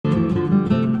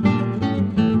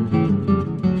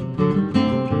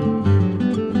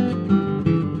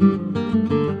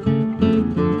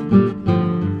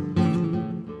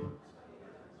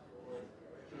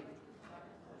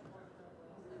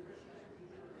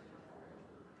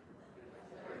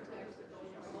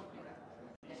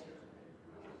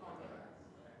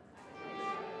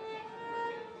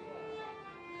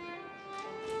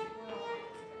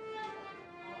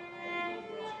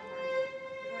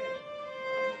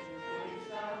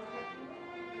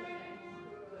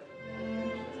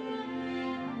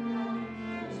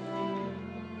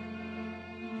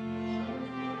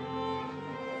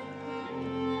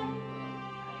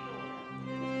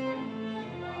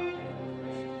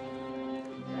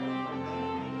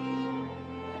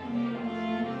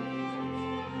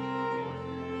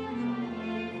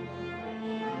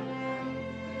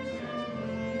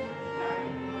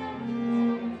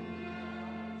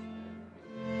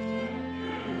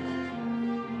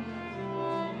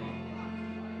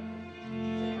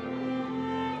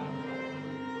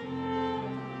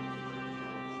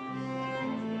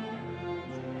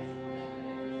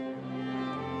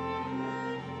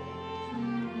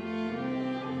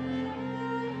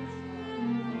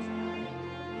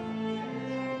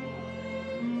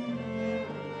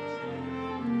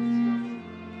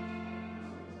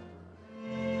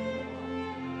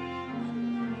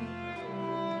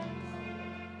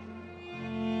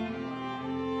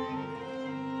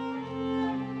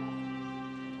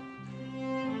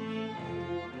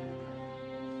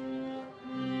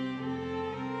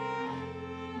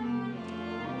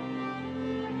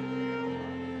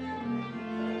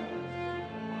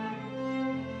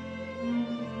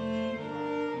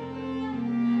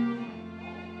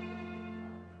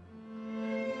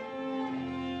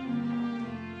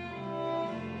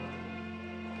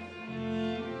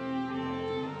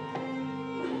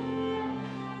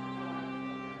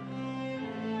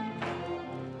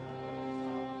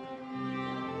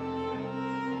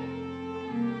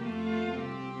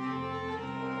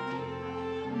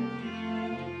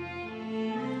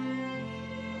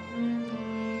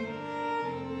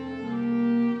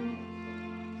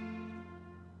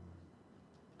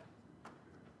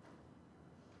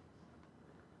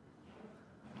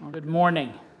Good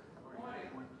morning.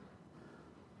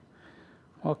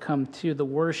 Welcome to the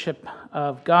worship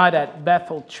of God at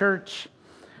Bethel Church.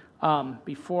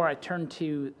 Before I turn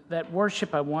to that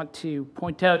worship, I want to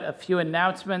point out a few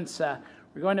announcements.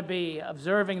 We're going to be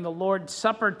observing the Lord's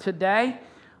Supper today.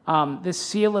 This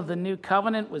seal of the new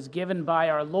covenant was given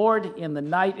by our Lord in the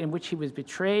night in which he was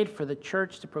betrayed for the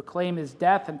church to proclaim his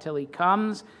death until he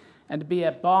comes, and to be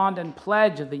a bond and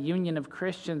pledge of the union of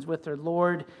Christians with their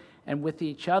Lord and with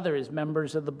each other as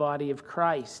members of the body of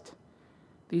Christ.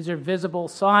 These are visible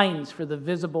signs for the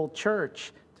visible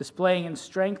church, displaying and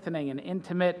strengthening an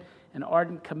intimate and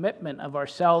ardent commitment of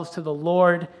ourselves to the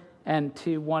Lord and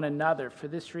to one another. For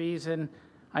this reason,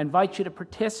 I invite you to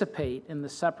participate in the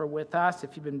supper with us.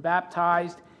 If you've been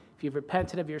baptized, if you've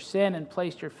repented of your sin and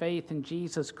placed your faith in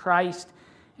Jesus Christ,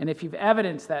 and if you've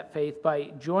evidenced that faith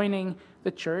by joining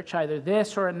the church, either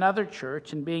this or another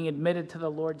church, and being admitted to the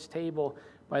Lord's table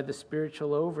by the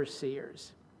spiritual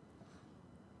overseers.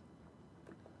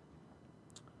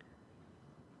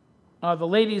 The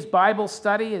ladies' Bible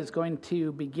study is going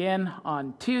to begin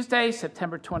on Tuesday,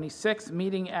 September 26th,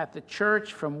 meeting at the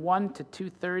church from 1 to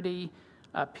 2:30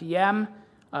 p.m.,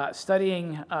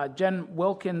 studying Jen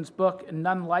Wilkins' book,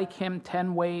 None Like Him,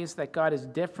 10 Ways That God is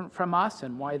Different from Us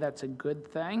and Why That's a Good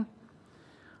Thing.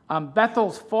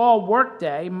 Bethel's Fall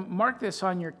Workday, mark this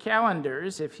on your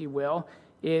calendars, if you will,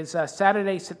 is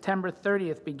Saturday, September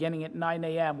 30th, beginning at 9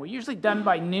 a.m. We're usually done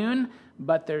by noon,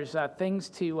 but there's things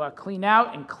to clean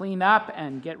out and clean up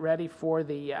and get ready for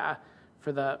the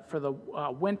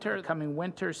coming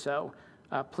winter. So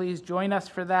please join us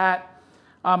for that.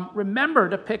 Remember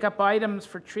to pick up items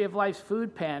for Tree of Life's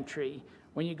food pantry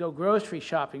when you go grocery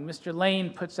shopping. Mr. Lane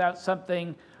puts out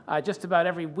something just about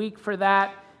every week for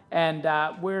that, and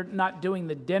we're not doing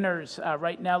the dinners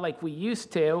right now like we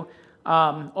used to.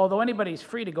 Although anybody's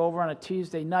free to go over on a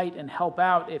Tuesday night and help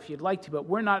out if you'd like to, but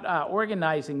we're not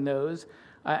organizing those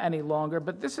any longer.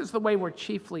 But this is the way we're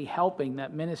chiefly helping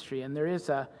that ministry, and there is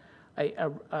a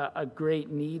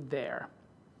great need there.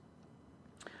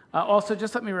 Also,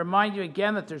 just let me remind you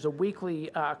again that there's a weekly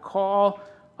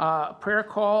prayer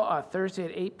call Thursday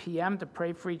at 8 p.m. to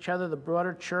pray for each other, the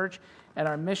broader church, and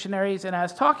our missionaries. And I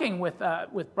was talking with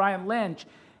Brian Lynch,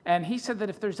 and he said that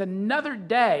if there's another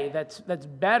day that's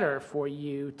better for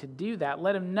you to do that,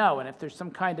 let him know. And if there's some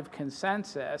kind of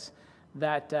consensus,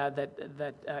 that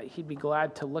he'd be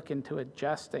glad to look into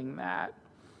adjusting that.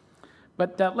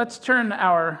 But let's turn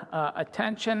our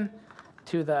attention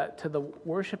to the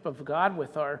worship of God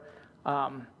with our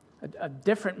a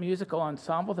different musical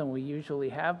ensemble than we usually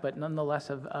have, but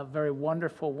nonetheless a very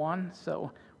wonderful one.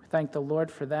 So we thank the Lord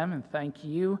for them, and thank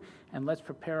you. And let's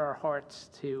prepare our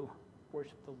hearts to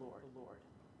worship the Lord.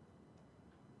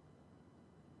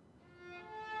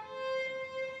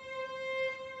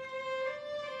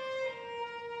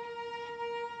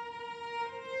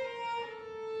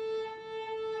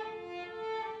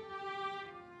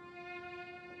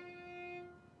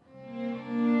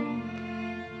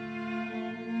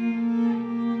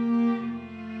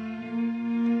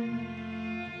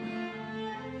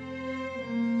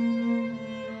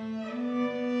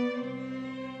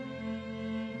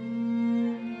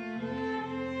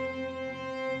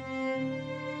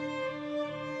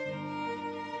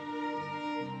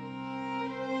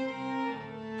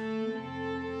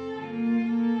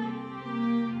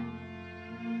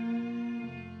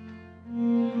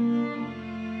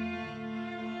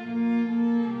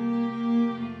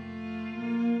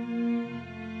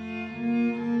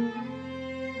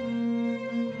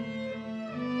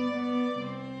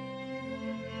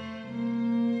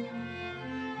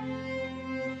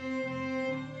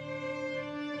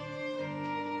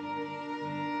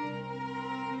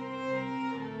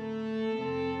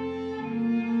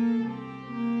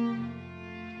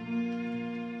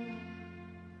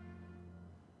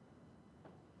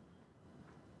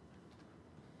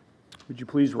 Would you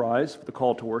please rise for the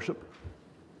call to worship?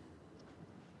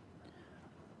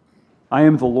 I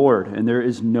am the Lord, and there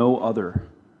is no other.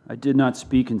 I did not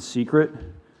speak in secret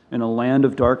in a land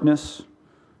of darkness.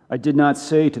 I did not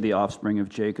say to the offspring of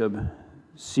Jacob,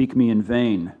 seek me in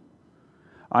vain.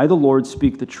 I, the Lord,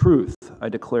 speak the truth. I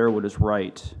declare what is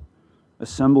right.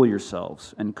 Assemble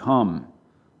yourselves and come,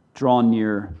 draw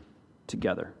near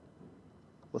together.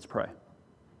 Let's pray.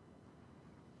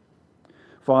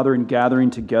 Father, in gathering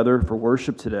together for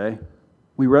worship today,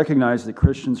 we recognize that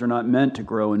Christians are not meant to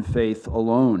grow in faith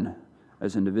alone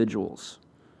as individuals.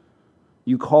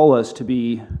 You call us to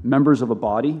be members of a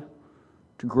body,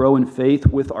 to grow in faith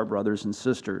with our brothers and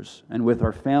sisters and with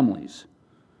our families,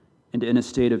 and in a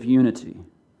state of unity.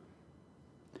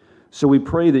 So we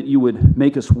pray that you would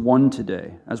make us one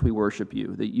today as we worship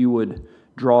you, that you would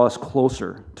draw us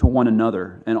closer to one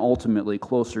another and ultimately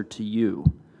closer to you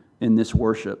in this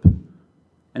worship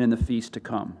and in the feast to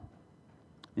come.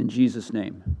 In Jesus'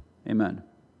 name, amen.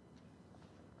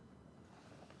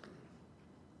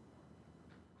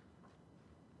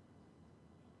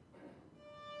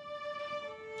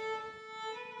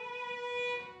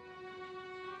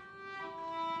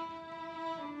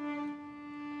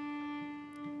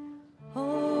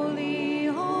 Holy,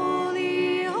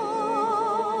 holy,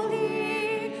 holy,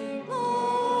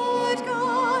 Lord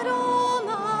God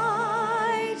Almighty,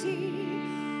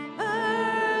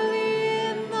 early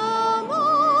in the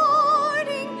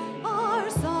morning our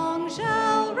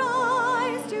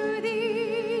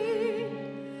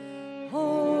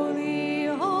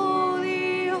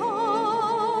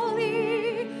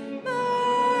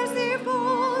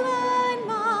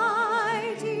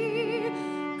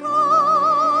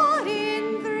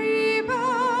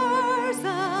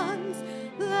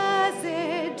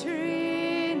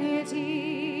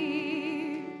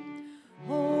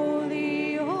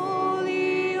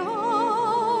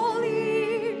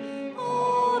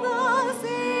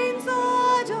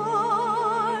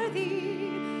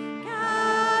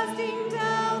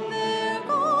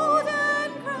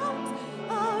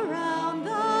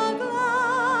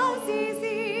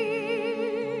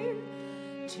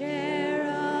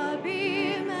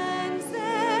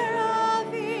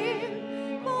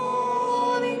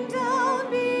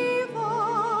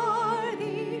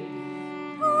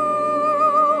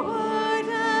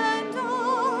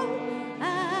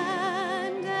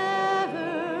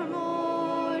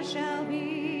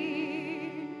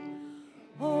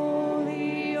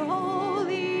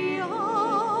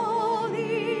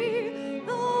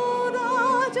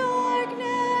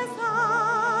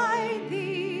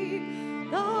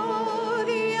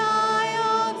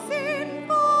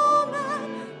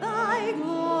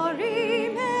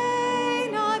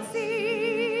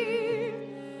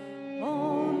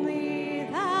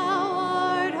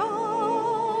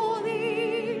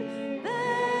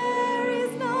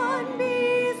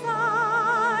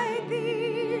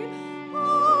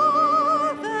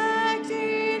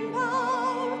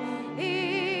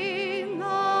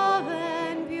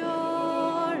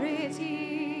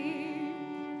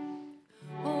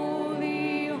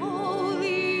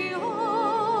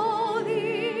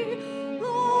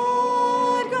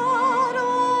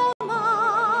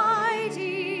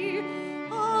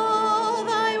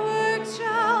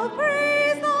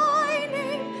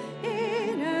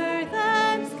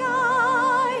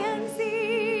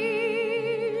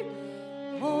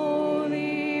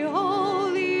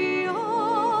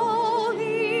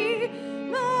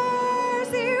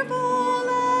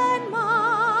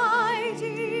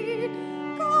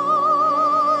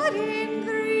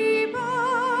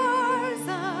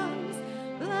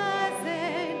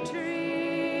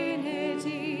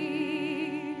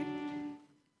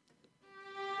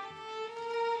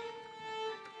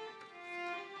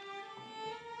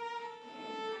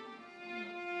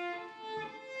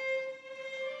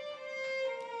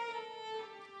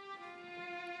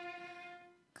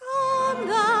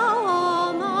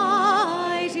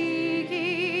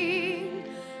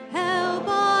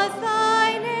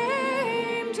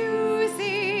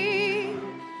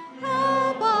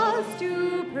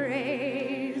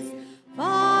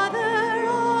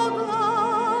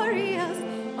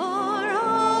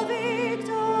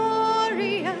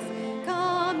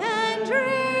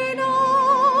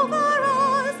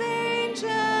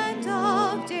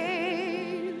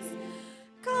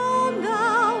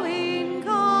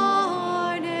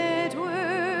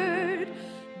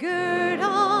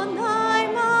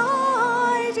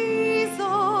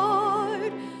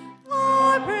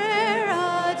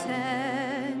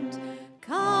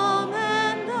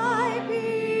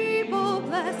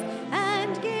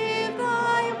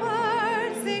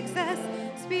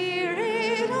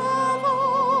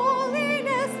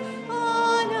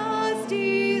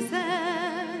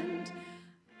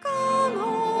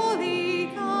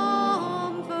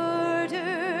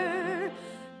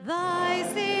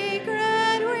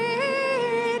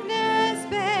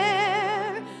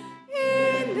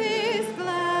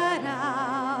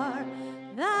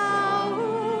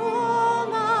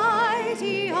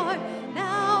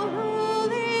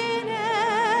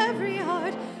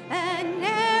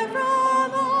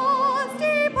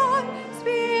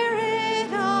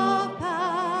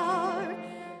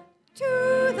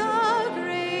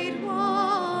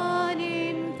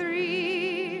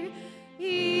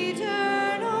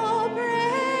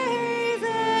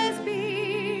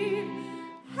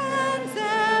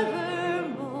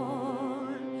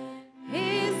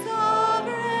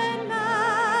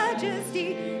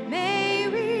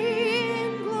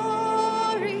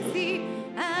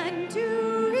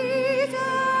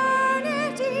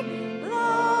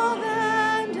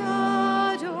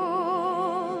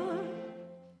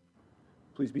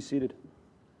Please be seated.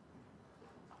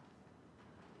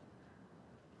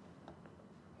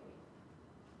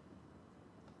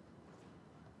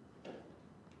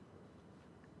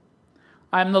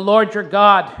 I am the Lord your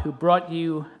God who brought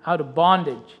you out of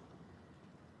bondage.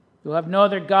 You will have no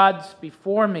other gods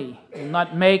before me. You will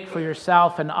not make for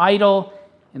yourself an idol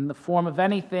in the form of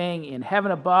anything in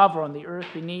heaven above or on the earth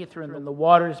beneath or in the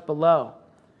waters below.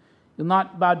 You'll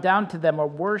not bow down to them or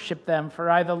worship them, for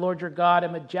I, the Lord your God,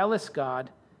 am a jealous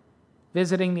God,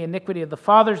 visiting the iniquity of the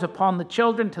fathers upon the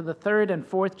children to the third and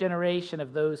fourth generation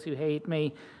of those who hate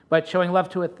me, but showing love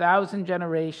to 1,000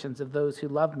 generations of those who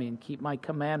love me and keep my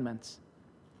commandments.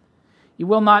 You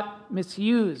will not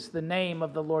misuse the name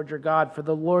of the Lord your God, for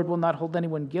the Lord will not hold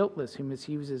anyone guiltless who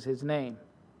misuses his name.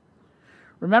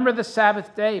 Remember the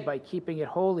Sabbath day by keeping it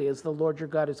holy, as the Lord your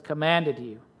God has commanded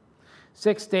you.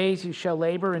 6 days you shall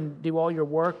labor and do all your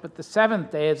work, but the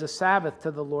seventh day is a Sabbath to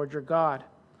the Lord your God.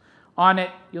 On it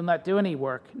you'll not do any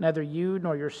work, neither you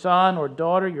nor your son or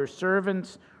daughter, your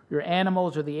servants, your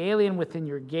animals, or the alien within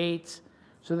your gates,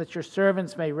 so that your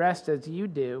servants may rest as you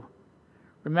do.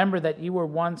 Remember that you were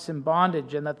once in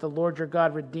bondage, and that the Lord your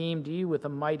God redeemed you with a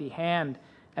mighty hand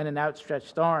and an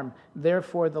outstretched arm.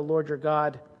 Therefore the Lord your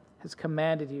God has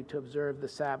commanded you to observe the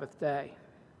Sabbath day.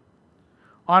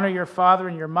 Honor your father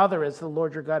and your mother as the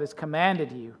Lord your God has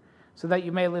commanded you, so that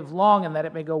you may live long and that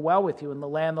it may go well with you in the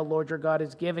land the Lord your God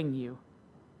is giving you.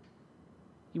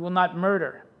 You will not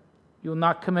murder. You will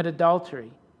not commit adultery.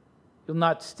 You will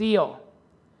not steal.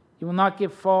 You will not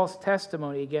give false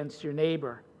testimony against your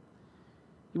neighbor.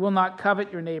 You will not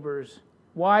covet your neighbor's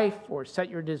wife or set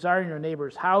your desire in your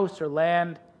neighbor's house or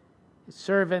land, his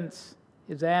servants,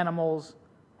 his animals,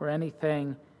 or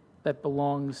anything that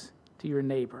belongs to your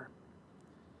neighbor.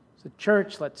 So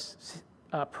church, let's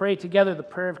pray together the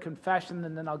prayer of confession,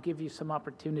 and then I'll give you some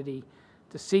opportunity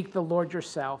to seek the Lord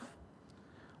yourself.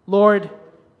 Lord,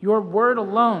 your word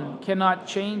alone cannot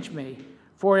change me,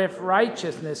 for if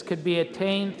righteousness could be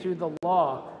attained through the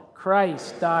law,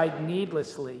 Christ died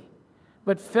needlessly.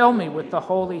 But fill me with the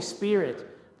Holy Spirit,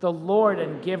 the Lord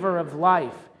and giver of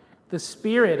life, the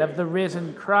Spirit of the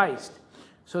risen Christ,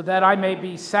 so that I may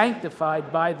be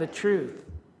sanctified by the truth,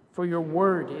 for your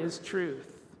word is truth.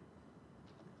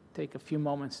 Take a few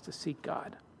moments to seek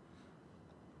God.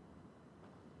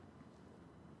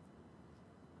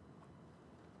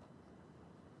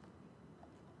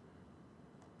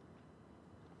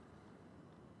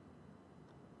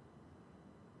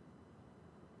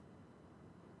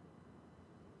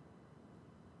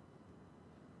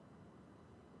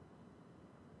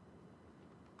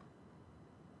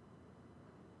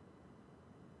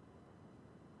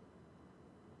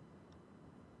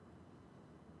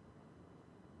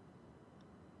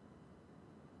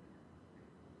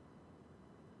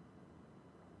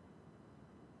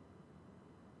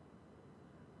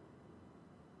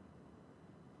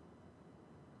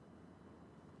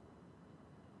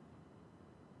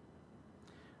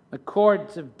 The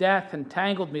cords of death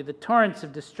entangled me. The torrents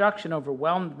of destruction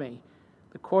overwhelmed me.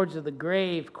 The cords of the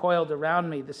grave coiled around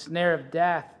me. The snare of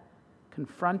death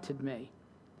confronted me.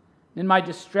 In my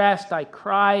distress, I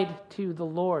cried to the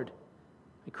Lord.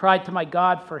 I cried to my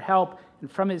God for help,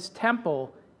 and from his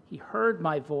temple he heard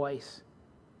my voice.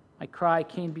 My cry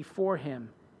came before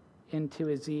him into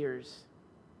his ears.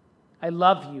 I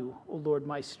love you, O Lord,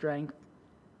 my strength.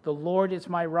 The Lord is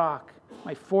my rock,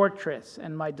 my fortress,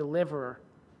 and my deliverer.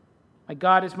 My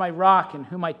God is my rock in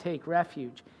whom I take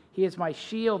refuge. He is my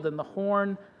shield and the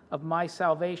horn of my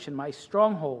salvation, my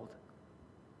stronghold.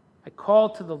 I call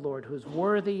to the Lord, who is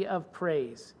worthy of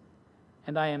praise,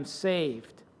 and I am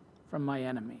saved from my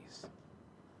enemies.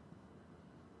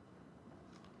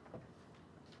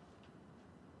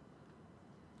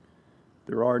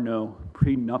 There are no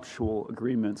prenuptial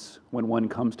agreements when one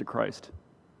comes to Christ.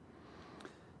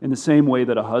 In the same way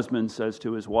that a husband says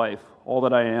to his wife, "All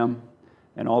that I am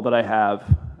and all that I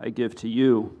have, I give to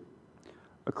you,"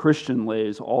 a Christian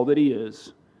lays all that he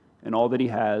is and all that he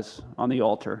has on the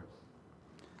altar.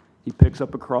 He picks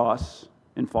up a cross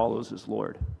and follows his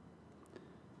Lord.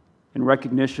 In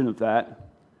recognition of that,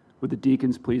 would the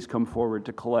deacons please come forward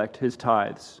to collect his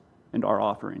tithes and our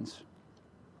offerings?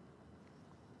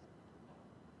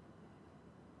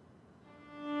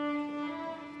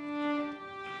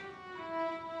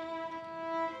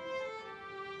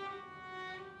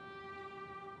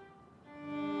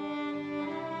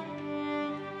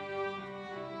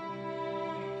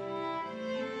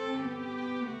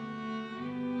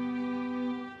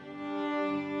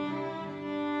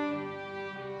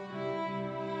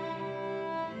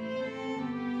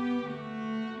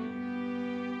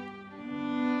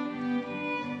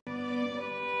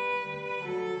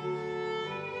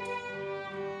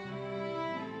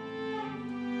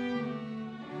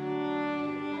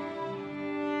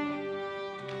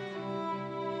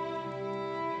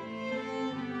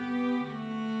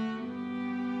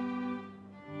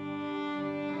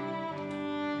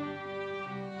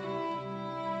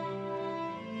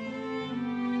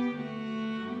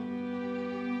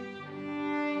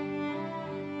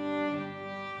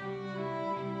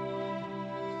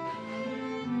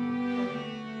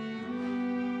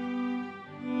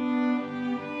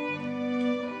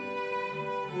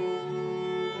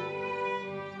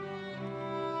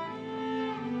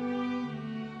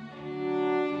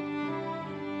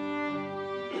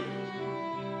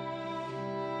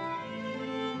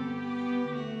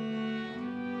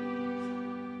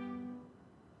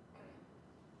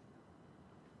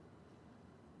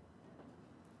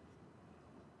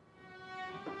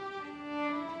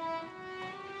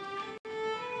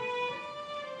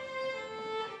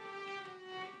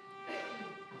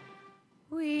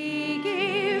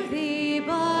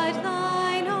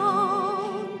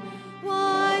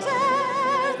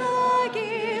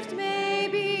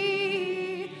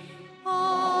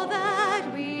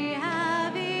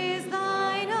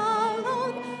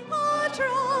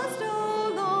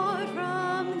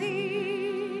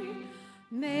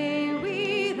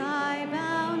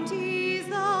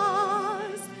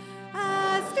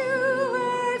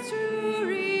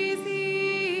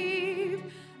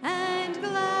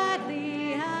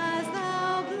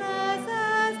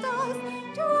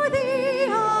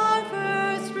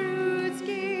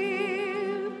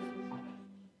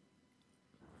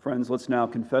 Friends, let's now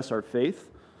confess our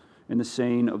faith in the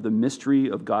saying of the mystery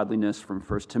of godliness from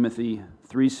 1 Timothy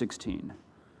 3:16.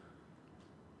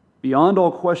 Beyond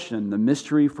all question, the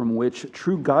mystery from which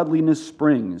true godliness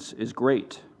springs is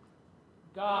great.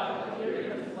 God appeared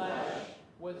in the flesh,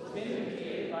 was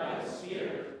vindicated by the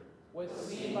Spirit, was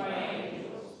seen by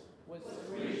angels, was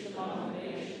preached among the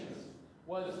nations,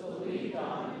 was believed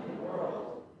on in the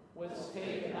world, was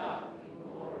taken up in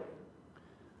glory.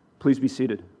 Please be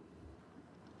seated.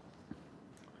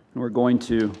 And we're going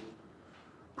to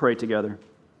pray together.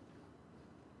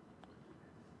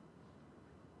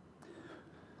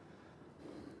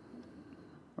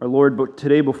 Our Lord,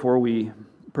 today before we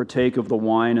partake of the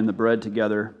wine and the bread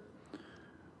together,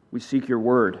 we seek your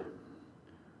word.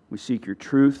 We seek your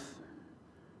truth,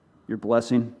 your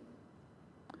blessing.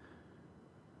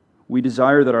 We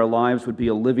desire that our lives would be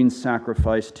a living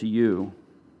sacrifice to you.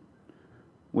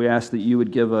 We ask that you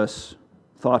would give us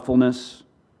thoughtfulness,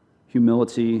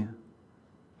 humility,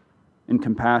 and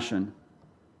compassion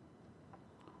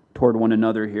toward one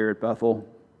another here at Bethel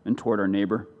and toward our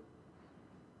neighbor.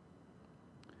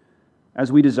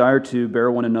 As we desire to bear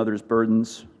one another's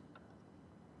burdens,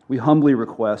 we humbly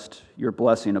request your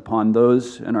blessing upon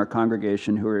those in our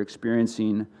congregation who are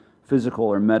experiencing physical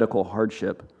or medical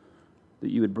hardship,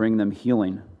 that you would bring them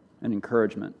healing and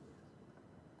encouragement.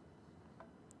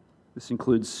 This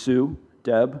includes Sue,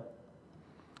 Deb,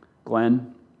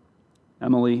 Glenn,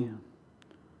 Emily,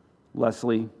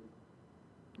 Leslie,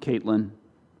 Caitlin,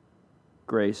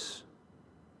 Grace,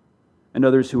 and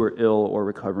others who are ill or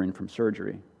recovering from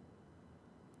surgery.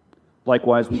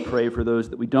 Likewise, we pray for those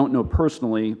that we don't know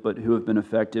personally, but who have been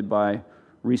affected by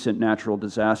recent natural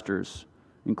disasters,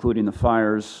 including the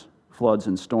fires, floods,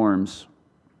 and storms,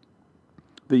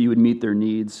 that you would meet their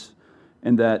needs,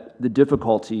 and that the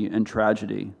difficulty and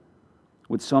tragedy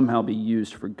would somehow be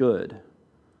used for good,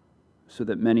 so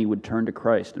that many would turn to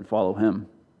Christ and follow him.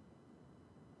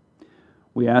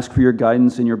 We ask for your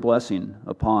guidance and your blessing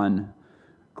upon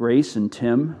Grace and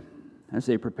Tim as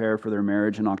they prepare for their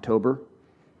marriage in October,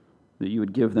 that you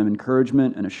would give them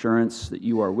encouragement and assurance that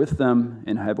you are with them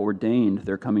and have ordained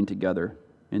their coming together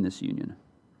in this union.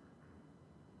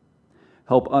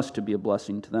 Help us to be a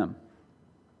blessing to them.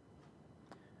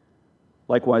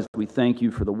 Likewise, we thank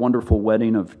you for the wonderful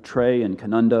wedding of Trey and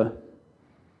Kanunda.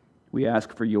 We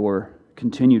ask for your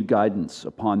continued guidance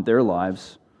upon their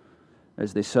lives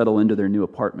as they settle into their new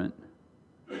apartment.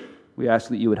 We ask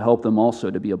that you would help them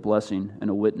also to be a blessing and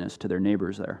a witness to their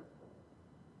neighbors there.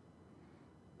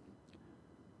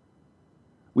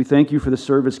 We thank you for the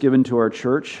service given to our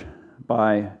church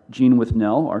by Jean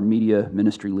Withnell, our media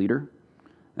ministry leader,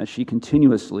 as she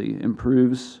continuously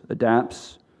improves,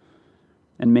 adapts,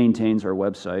 and maintains our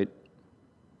website.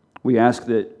 We ask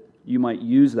that you might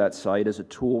use that site as a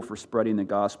tool for spreading the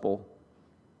gospel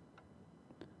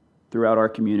throughout our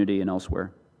community and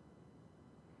elsewhere.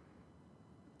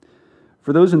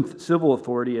 For those in civil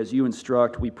authority, as you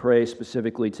instruct, we pray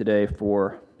specifically today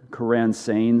for Karan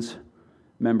Sains,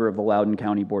 member of the Loudoun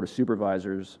County Board of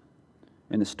Supervisors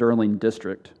in the Sterling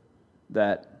District,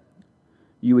 that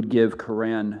you would give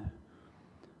Karan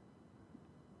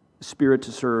spirit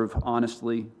to serve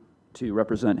honestly, to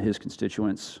represent his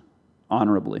constituents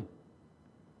honorably.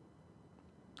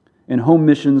 In home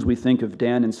missions, we think of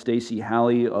Dan and Stacy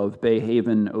Halley of Bay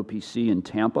Haven OPC in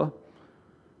Tampa,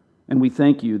 and we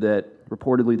thank you that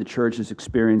reportedly the church is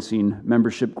experiencing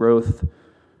membership growth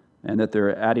and that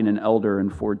they're adding an elder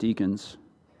and 4 deacons.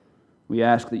 We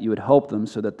ask that you would help them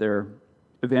so that their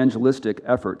evangelistic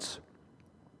efforts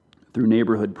through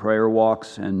neighborhood prayer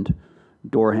walks and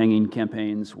door-hanging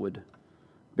campaigns would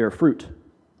bear fruit.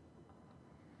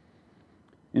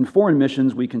 In foreign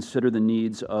missions, we consider the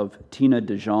needs of Tina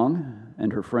DeJong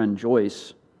and her friend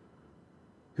Joyce,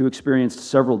 who experienced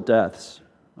several deaths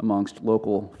amongst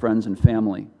local friends and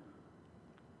family.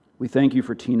 We thank you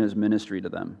for Tina's ministry to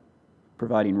them,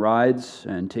 providing rides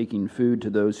and taking food to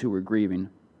those who were grieving.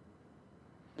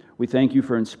 We thank you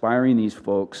for inspiring these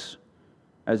folks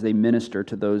as they minister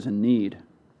to those in need.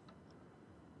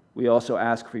 We also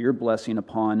ask for your blessing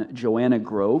upon Joanna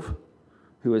Grove,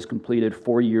 who has completed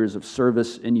 4 years of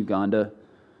service in Uganda,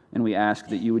 and we ask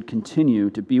that you would continue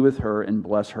to be with her and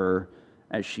bless her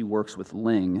as she works with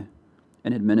Ling,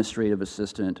 an administrative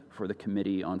assistant for the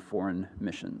Committee on Foreign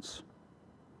Missions.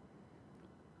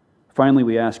 Finally,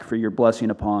 we ask for your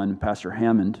blessing upon Pastor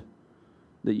Hammond,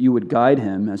 that you would guide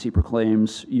him as he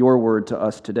proclaims your word to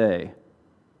us today.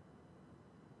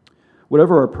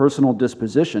 Whatever our personal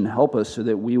disposition, help us so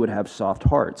that we would have soft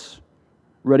hearts,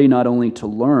 ready not only to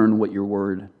learn what your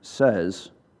word says,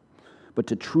 but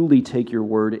to truly take your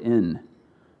word in,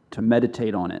 to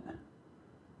meditate on it,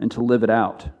 and to live it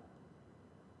out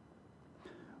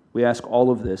We ask all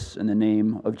of this in the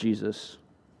name of Jesus,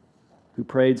 who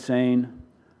prayed, saying,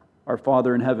 Our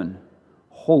Father in heaven,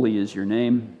 holy is your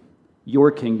name.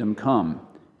 Your kingdom come.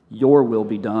 Your will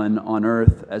be done on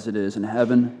earth as it is in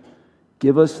heaven.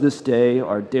 Give us this day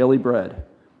our daily bread,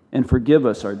 and forgive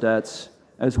us our debts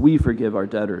as we forgive our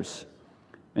debtors.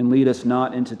 And lead us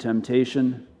not into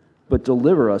temptation, but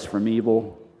deliver us from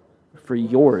evil. For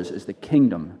yours is the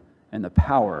kingdom and the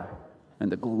power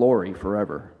and the glory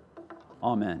forever.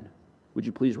 Amen. Would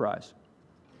you please rise?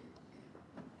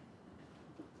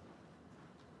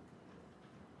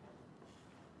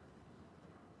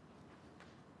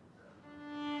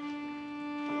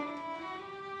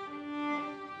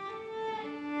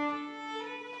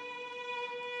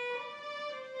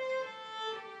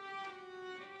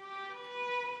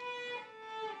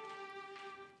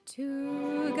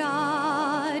 To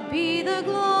God be the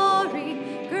glory,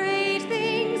 great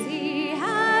things he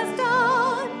has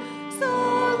done.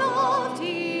 So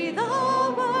lofty the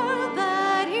world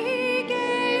that he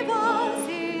gave us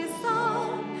his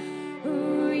Son,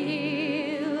 who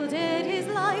yielded his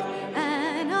life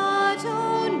an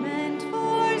atonement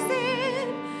for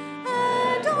sin,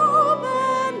 and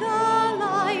opened the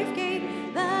life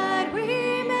gate that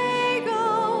we may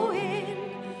go in.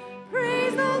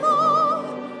 Praise the Lord.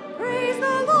 Praise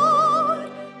the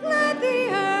Lord, let the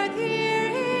earth hear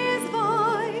his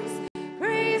voice.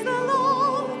 Praise the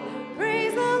Lord,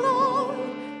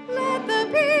 let the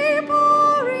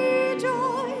people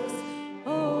rejoice.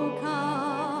 Oh,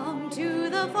 come to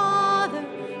the Father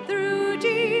through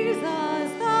Jesus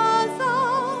the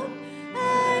Son,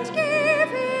 and give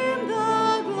him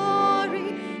the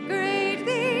glory, great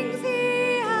things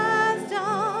he has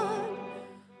done.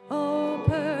 Oh,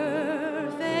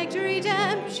 perfect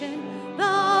redemption,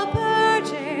 the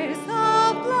purchase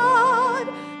of blood,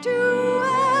 to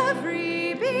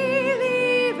every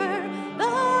believer,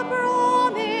 the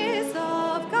promise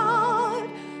of God,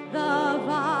 the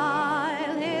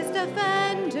vilest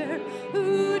offender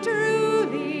who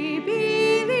truly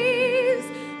believes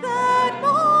that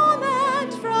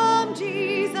moment from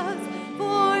Jesus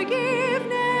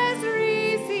forgiveness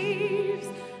receives.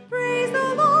 Praise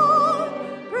the Lord,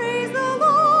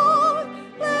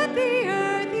 let the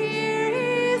earth hear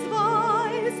his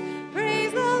voice.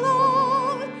 Praise the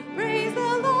Lord,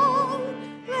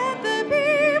 let the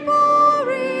people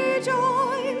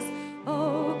rejoice.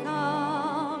 Oh,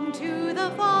 come to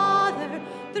the Father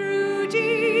through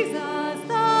Jesus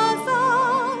the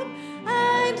Son,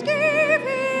 and give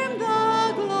him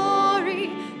the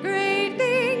glory, great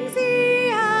things he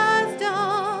has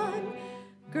done.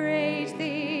 Great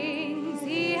things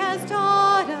he has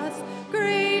taught us,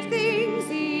 great things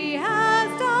he has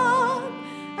done,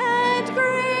 and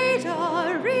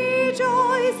greater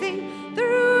rejoicing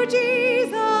through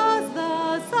Jesus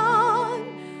the Son,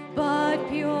 but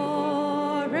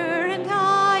purer and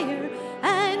higher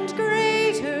and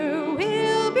greater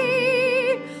will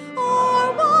be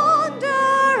our wonder,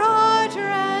 our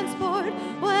transport,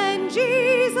 when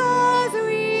Jesus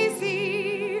we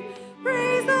see.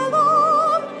 Praise the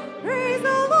Lord,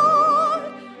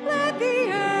 let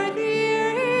the earth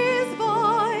hear his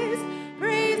voice.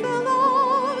 Praise the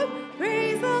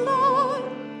Lord,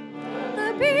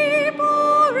 the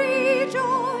people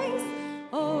rejoice.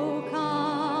 Oh,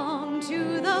 come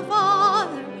to the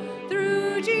Father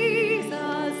through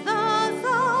Jesus the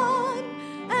Son,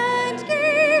 and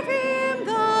give him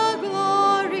the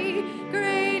glory,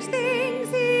 great things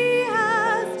he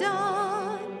has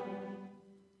done.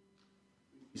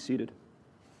 Be seated.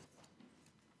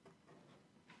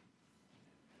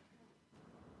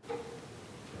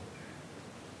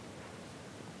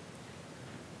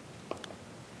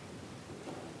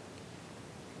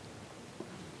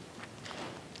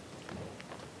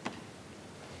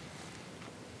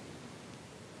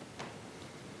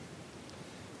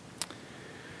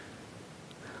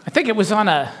 I think it was on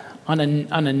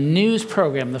a news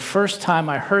program. The first time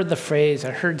I heard the phrase,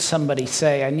 I heard somebody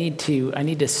say, I need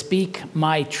to speak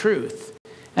my truth.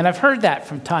 And I've heard that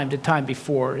from time to time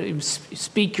before.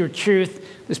 Speak your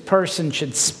truth. This person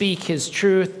should speak his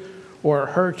truth or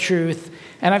her truth.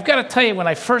 And I've got to tell you, when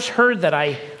I first heard that,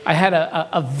 I had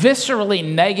a viscerally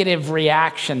negative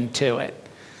reaction to it.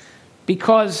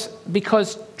 Because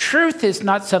truth is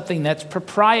not something that's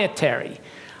proprietary.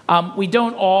 We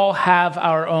don't all have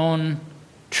our own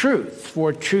truth.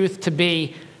 For truth to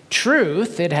be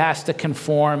truth, it has to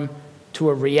conform to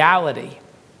a reality.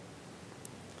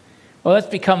 Well, that's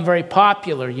become very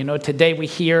popular. You know, today we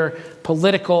hear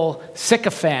political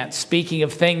sycophants speaking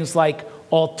of things like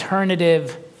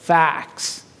alternative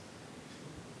facts.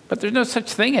 But there's no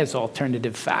such thing as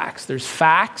alternative facts. There's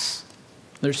facts,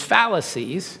 there's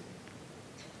fallacies,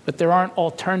 but there aren't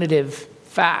alternative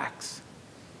facts.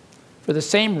 For the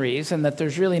same reason that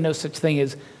there's really no such thing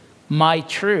as my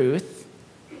truth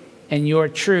and your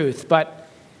truth. But,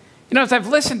 as I've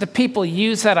listened to people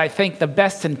use that, I think the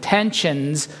best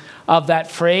intentions of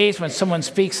that phrase when someone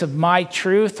speaks of my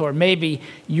truth or maybe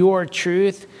your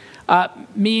truth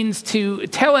means to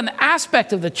tell an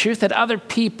aspect of the truth that other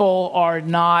people are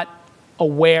not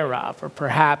aware of or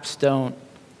perhaps don't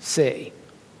see.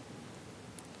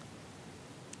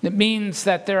 It means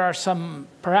that there are some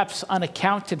perhaps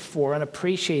unaccounted for,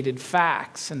 unappreciated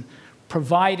facts and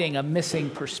providing a missing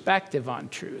perspective on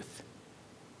truth.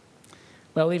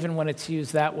 Well, even when it's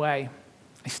used that way,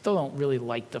 I still don't really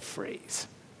like the phrase.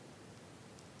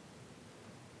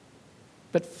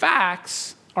 But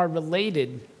facts are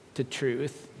related to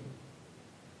truth.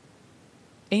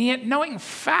 And yet knowing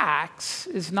facts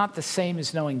is not the same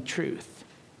as knowing truth.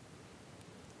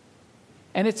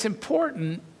 And it's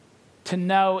important to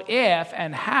know if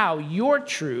and how your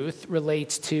truth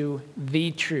relates to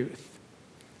the truth.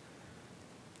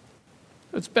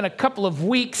 It's been a couple of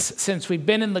weeks since we've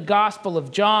been in the Gospel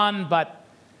of John, but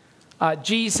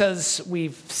Jesus,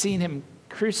 we've seen him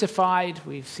crucified,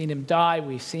 we've seen him die,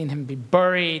 we've seen him be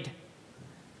buried.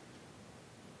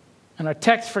 And our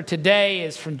text for today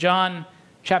is from John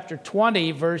chapter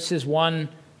 20, verses 1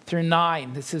 through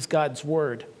 9. This is God's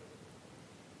word.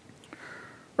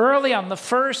 Early on the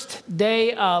first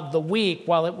day of the week,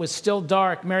 while it was still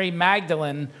dark, Mary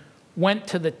Magdalene went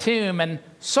to the tomb and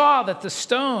saw that the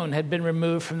stone had been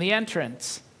removed from the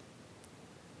entrance.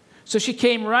 So she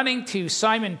came running to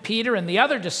Simon Peter and the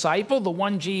other disciple, the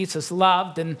one Jesus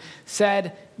loved, and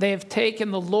said, "They have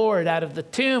taken the Lord out of the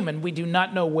tomb, and we do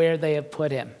not know where they have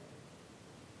put him."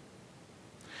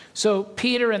 So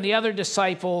Peter and the other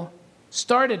disciple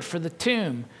started for the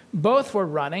tomb. Both were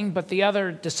running, but the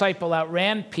other disciple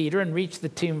outran Peter and reached the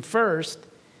tomb first.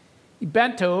 He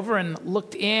bent over and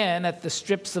looked in at the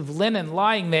strips of linen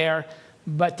lying there,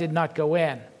 but did not go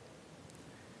in.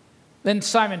 Then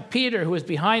Simon Peter, who was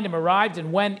behind him, arrived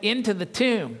and went into the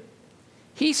tomb.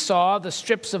 He saw the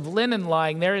strips of linen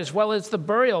lying there, as well as the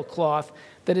burial cloth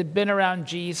that had been around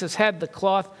Jesus' head. The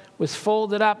cloth was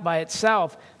folded up by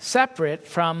itself, separate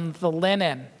from the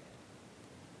linen.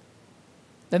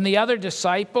 Then the other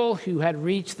disciple, who had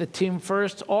reached the tomb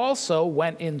first, also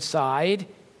went inside.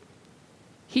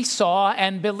 He saw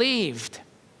and believed.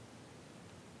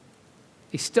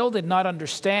 He still did not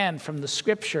understand from the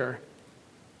scripture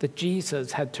that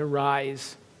Jesus had to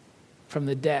rise from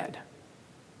the dead.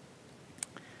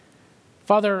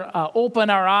 Father, open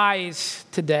our eyes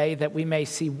today that we may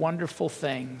see wonderful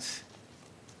things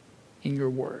in your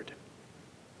word.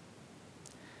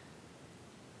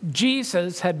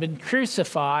 Jesus had been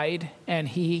crucified and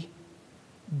he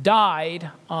died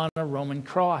on a Roman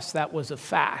cross. That was a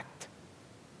fact.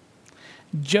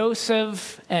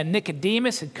 Joseph and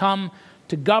Nicodemus had come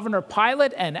to Governor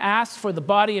Pilate and asked for the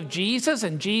body of Jesus,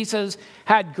 and Jesus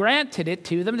had granted it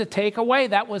to them to take away.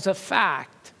 That was a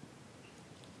fact.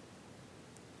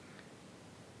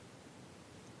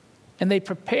 And they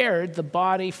prepared the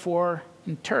body for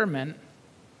interment,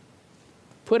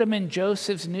 put him in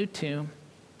Joseph's new tomb,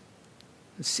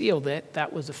 and sealed it.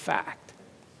 That was a fact.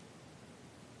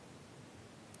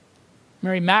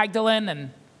 Mary Magdalene,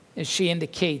 and as she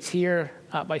indicates here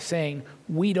by saying,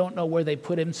 we don't know where they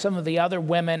put him. Some of the other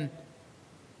women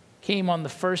came on the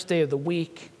first day of the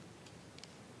week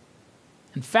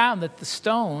and found that the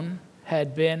stone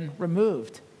had been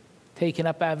removed, taken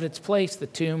up out of its place. The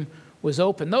tomb was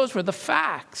open. Those were the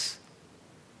facts.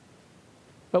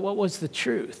 But what was the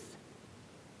truth?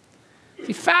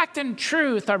 See, fact and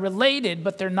truth are related,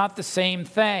 but they're not the same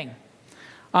thing.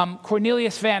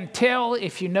 Cornelius Van Til,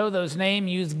 if you know those names,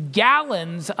 used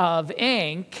gallons of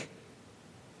ink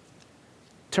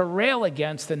to rail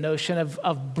against the notion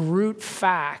of brute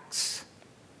facts.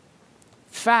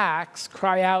 Facts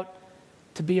cry out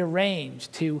to be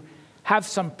arranged, to have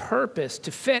some purpose,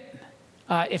 to fit,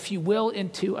 if you will,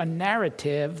 into a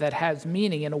narrative that has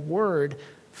meaning. In a word,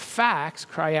 facts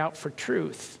cry out for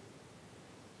truth.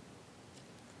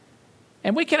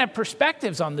 And we can have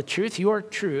perspectives on the truth, your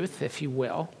truth, if you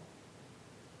will.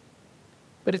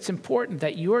 But it's important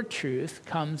that your truth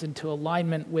comes into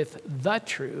alignment with the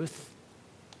truth.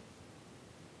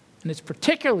 And it's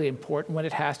particularly important when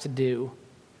it has to do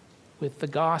with the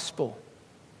gospel.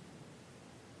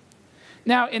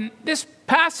 Now, in this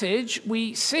passage,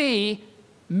 we see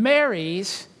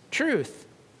Mary's truth.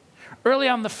 Early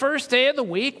on the first day of the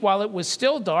week, while it was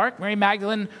still dark, Mary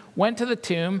Magdalene went to the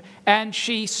tomb, and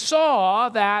she saw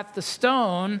that the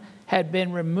stone had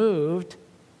been removed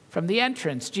from the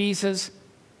entrance. Jesus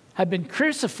had been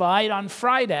crucified on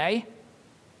Friday,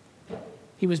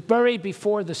 He was buried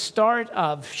before the start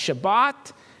of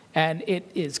Shabbat, and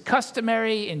it is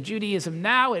customary in Judaism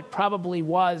now, it probably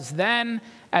was then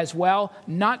as well,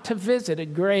 not to visit a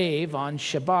grave on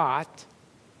Shabbat.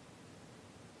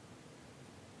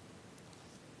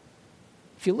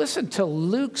 If you listen to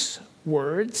Luke's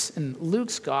words in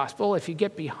Luke's gospel, if you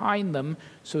get behind them,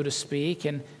 so to speak,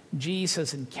 and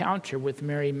Jesus' encounter with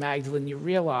Mary Magdalene, you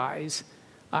realize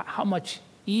how much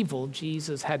evil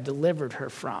Jesus had delivered her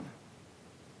from.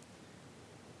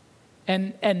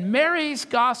 And Mary's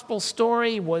gospel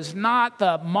story was not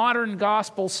the modern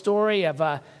gospel story of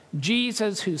a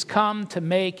Jesus who's come to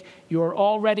make your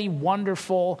already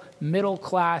wonderful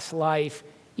middle-class life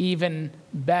even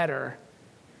better.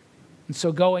 And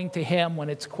so going to him when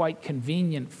it's quite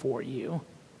convenient for you.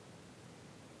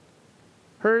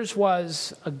 Hers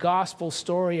was a gospel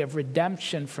story of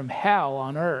redemption from hell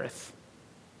on earth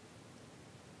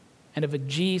and of a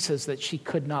Jesus that she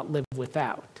could not live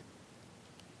without.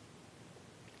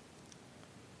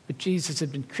 But Jesus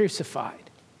had been crucified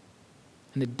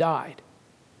and had died.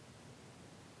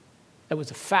 That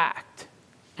was a fact,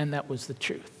 and that was the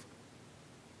truth.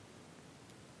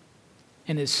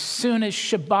 And as soon as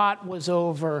Shabbat was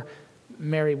over,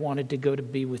 Mary wanted to go to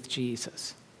be with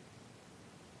Jesus.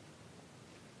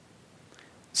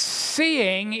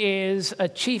 Seeing is a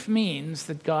chief means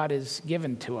that God has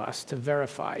given to us to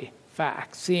verify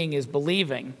facts. Seeing is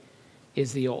believing,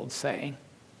 is the old saying.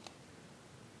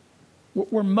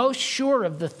 We're most sure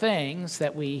of the things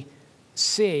that we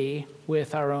see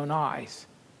with our own eyes.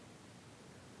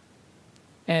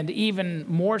 And even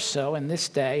more so in this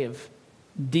day of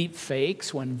deep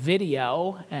fakes, when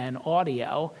video and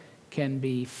audio can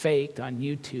be faked on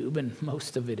YouTube, and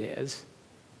most of it is.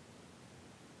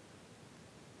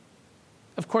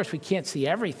 Of course, we can't see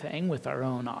everything with our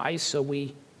own eyes, so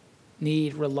we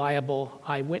need reliable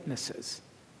eyewitnesses.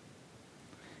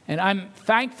 And I'm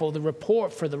thankful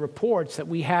for the reports that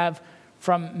we have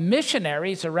from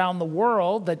missionaries around the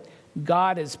world that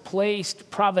God has placed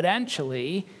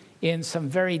providentially in some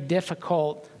very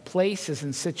difficult places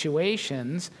and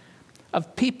situations,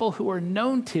 of people who are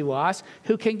known to us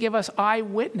who can give us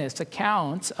eyewitness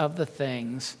accounts of the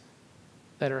things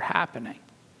that are happening.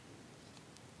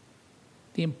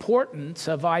 The importance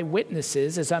of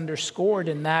eyewitnesses is underscored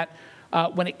in that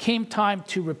when it came time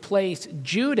to replace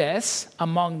Judas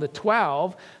among the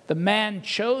 12, the man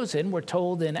chosen, we're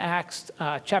told in Acts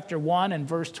chapter 1 and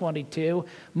verse 22,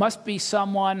 must be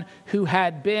someone who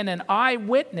had been an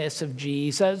eyewitness of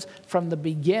Jesus from the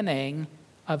beginning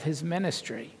of his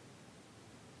ministry.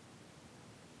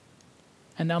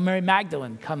 And now Mary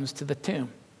Magdalene comes to the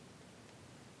tomb.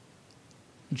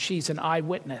 And she's an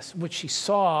eyewitness. What she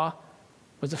saw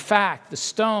was a fact. The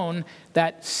stone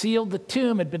that sealed the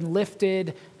tomb had been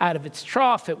lifted out of its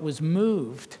trough. It was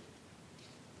moved.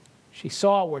 She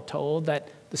saw, we're told, that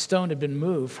the stone had been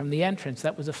moved from the entrance.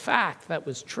 That was a fact. That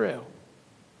was true.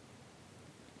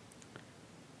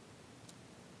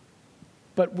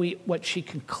 But what she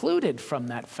concluded from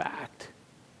that fact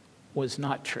was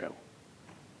not true.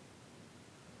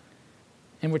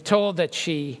 And we're told that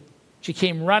she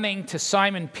came running to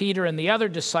Simon Peter and the other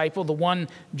disciple, the one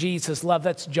Jesus loved.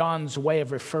 That's John's way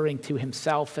of referring to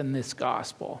himself in this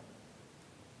gospel.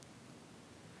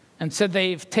 And said,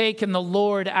 they've taken the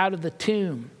Lord out of the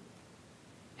tomb,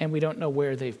 and we don't know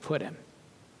where they've put him.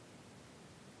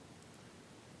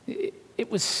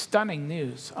 It was stunning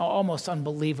news, almost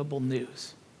unbelievable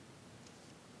news.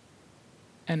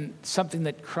 And something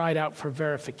that cried out for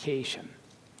verification.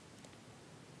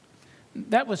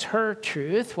 That was her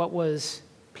truth. What was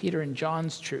Peter and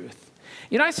John's truth?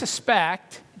 You know, I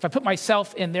suspect, if I put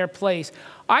myself in their place,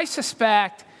 I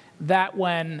suspect that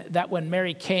when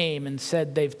Mary came and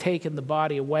said they've taken the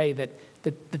body away, that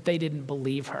they didn't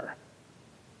believe her.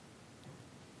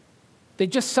 They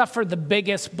just suffered the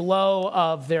biggest blow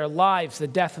of their lives, the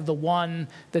death of the one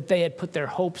that they had put their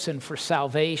hopes in for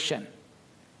salvation.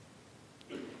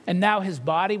 And now his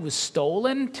body was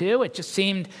stolen too. It just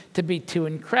seemed to be too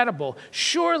incredible.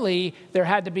 Surely there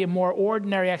had to be a more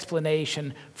ordinary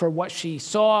explanation for what she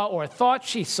saw or thought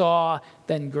she saw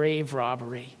than grave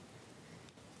robbery.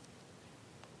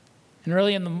 And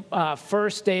early in the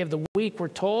first day of the week, we're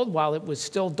told, while it was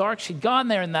still dark, she'd gone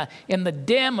there in the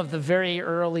dim of the very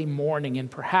early morning, and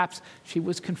perhaps she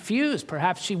was confused.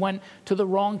 Perhaps she went to the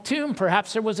wrong tomb.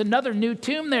 Perhaps there was another new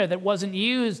tomb there that wasn't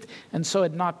used and so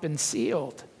had not been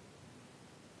sealed.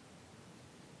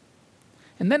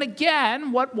 And then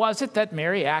again, what was it that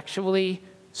Mary actually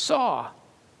saw?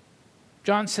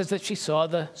 John says that she saw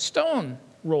the stone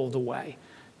rolled away.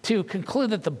 To conclude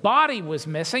that the body was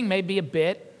missing may be a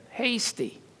bit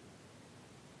hasty.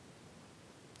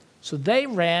 So they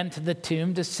ran to the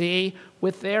tomb to see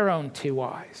with their own two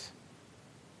eyes.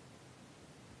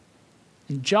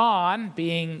 And John,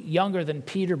 being younger than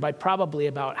Peter by probably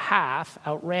about half,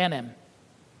 outran him. And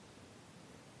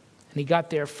he got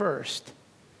there first.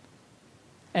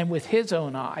 And with his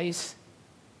own eyes,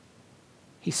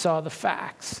 he saw the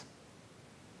facts.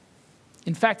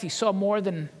 In fact, he saw more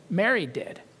than Mary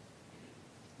did.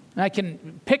 And I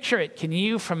can picture it, can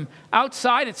you, from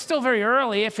outside? It's still very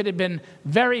early. If it had been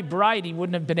very bright, he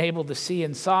wouldn't have been able to see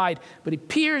inside. But he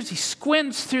peers, he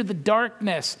squints through the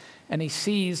darkness, and he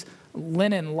sees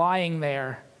linen lying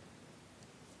there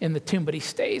in the tomb. But he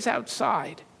stays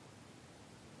outside.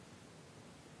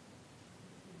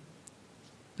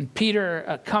 And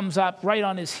Peter comes up right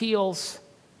on his heels,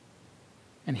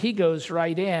 and he goes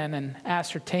right in and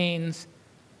ascertains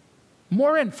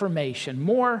more information,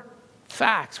 more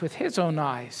facts with his own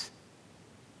eyes.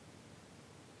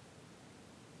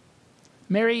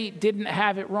 Mary didn't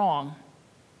have it wrong.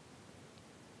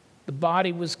 The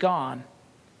body was gone.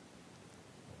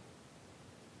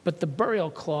 But the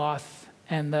burial cloth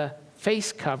and the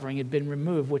face covering had been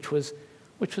removed, which was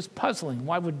puzzling.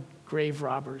 Why would grave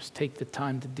robbers take the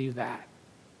time to do that?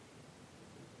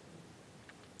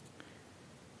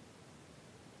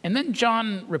 And then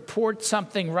John reports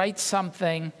something, writes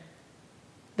something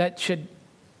that should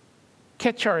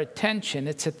catch our attention.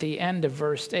 It's at the end of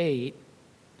verse 8. It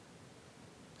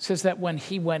says that when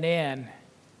he went in,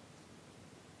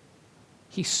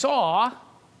 he saw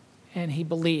and he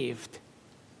believed.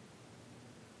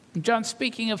 And John,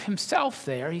 speaking of himself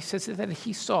there, he says that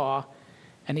he saw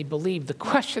and he believed. The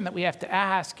question that we have to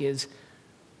ask is,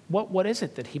 what is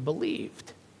it that he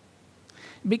believed?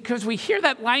 Because we hear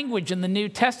that language in the New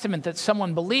Testament that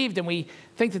someone believed, and we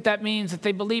think that that means that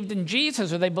they believed in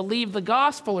Jesus, or they believed the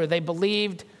gospel, or they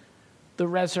believed the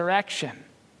resurrection.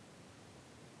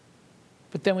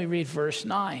 But then we read verse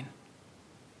 9.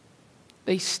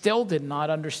 They still did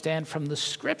not understand from the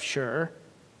scripture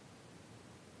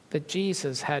that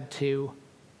Jesus had to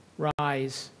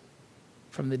rise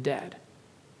from the dead.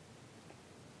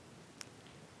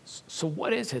 So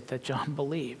what is it that John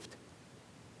believed?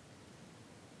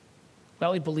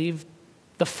 Well, he believed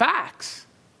the facts.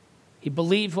 He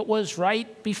believed what was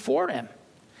right before him.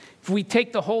 If we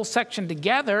take the whole section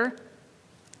together,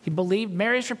 he believed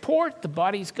Mary's report, the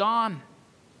body's gone.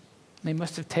 They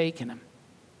must have taken him.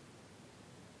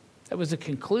 That was a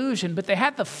conclusion, but they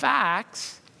had the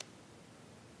facts.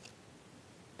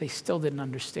 They still didn't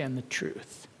understand the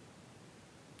truth.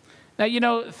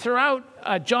 Now,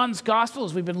 throughout John's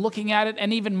Gospels, we've been looking at it,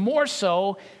 and even more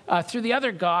so through the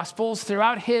other Gospels,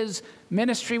 throughout his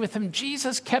ministry with them,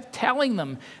 Jesus kept telling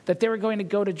them that they were going to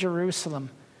go to Jerusalem,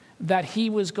 that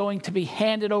he was going to be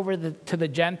handed over to the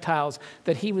Gentiles,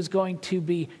 that he was going to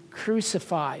be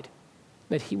crucified,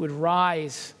 that he would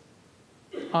rise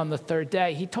on the third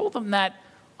day. He told them that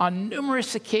on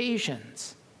numerous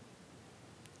occasions.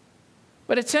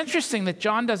 But it's interesting that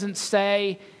John doesn't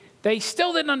say they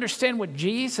still didn't understand what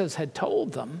Jesus had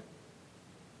told them.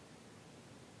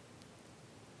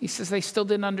 He says they still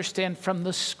didn't understand from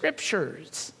the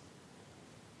scriptures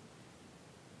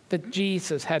that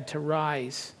Jesus had to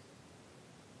rise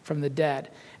from the dead.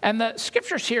 And the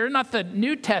scriptures here, not the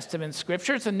New Testament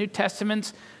scriptures. The New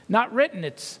Testament's not written.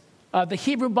 It's the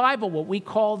Hebrew Bible, what we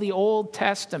call the Old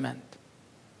Testament.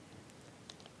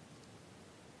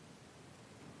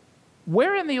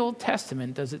 Where in the Old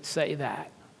Testament does it say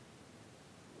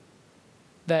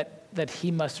that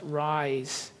he must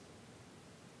rise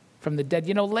from the dead?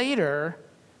 Later,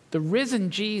 the risen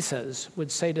Jesus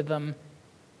would say to them,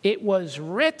 it was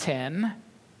written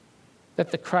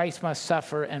that the Christ must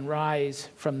suffer and rise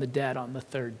from the dead on the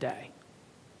third day.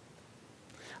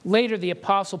 Later, the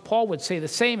Apostle Paul would say the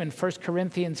same in 1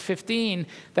 Corinthians 15,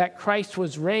 that Christ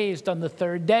was raised on the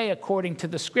third day according to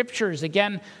the scriptures.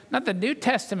 Again, not the New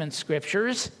Testament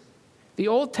scriptures, the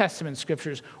Old Testament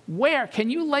scriptures. Where?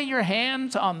 Can you lay your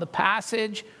hands on the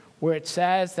passage where it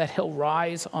says that he'll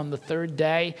rise on the third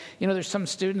day? There's some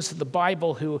students of the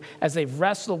Bible who, as they've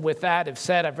wrestled with that, have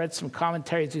said, I've read some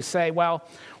commentaries who say, while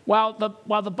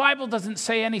the Bible doesn't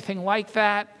say anything like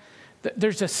that,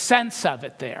 there's a sense of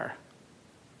it there.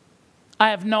 I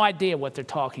have no idea what they're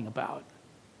talking about.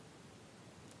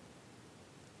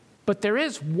 But there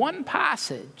is one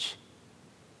passage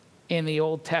in the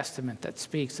Old Testament that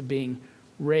speaks of being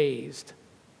raised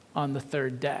on the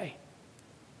third day.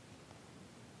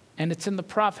 And it's in the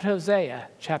prophet Hosea,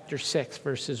 chapter 6,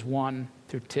 verses 1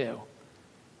 through 2.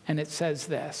 And it says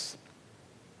this: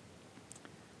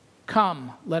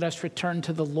 Come, let us return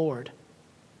to the Lord,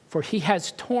 for he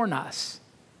has torn us,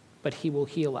 but he will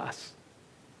heal us.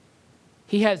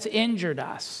 He has injured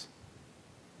us,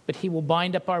 but he will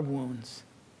bind up our wounds.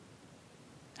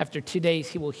 After 2 days,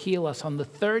 he will heal us. On the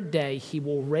third day, he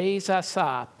will raise us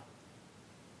up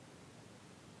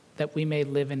that we may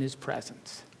live in his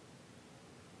presence.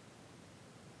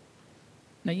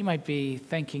 Now, you might be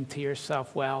thinking to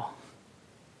yourself, well,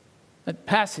 that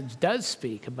passage does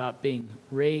speak about being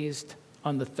raised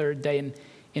on the third day. And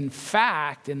in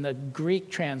fact, in the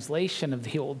Greek translation of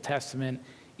the Old Testament,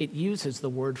 it uses the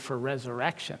word for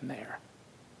resurrection there.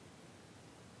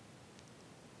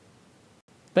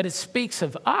 But it speaks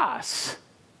of us,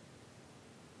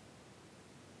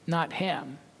 not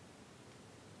him.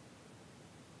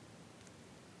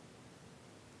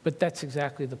 But that's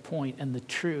exactly the point and the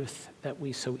truth that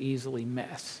we so easily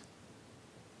miss.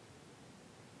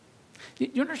 Do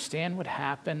you understand what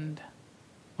happened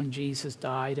when Jesus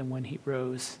died and when he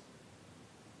rose?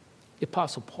 The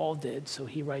Apostle Paul did, so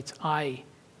he writes, I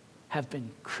have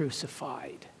been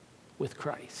crucified with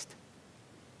Christ.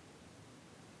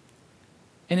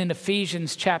 And in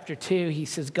Ephesians chapter 2, he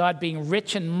says, God being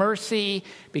rich in mercy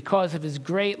because of his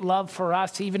great love for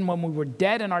us, even when we were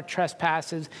dead in our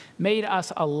trespasses, made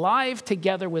us alive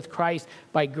together with Christ.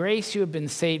 By grace you have been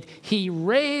saved. He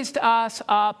raised us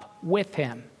up with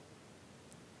him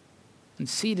and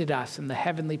seated us in the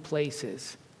heavenly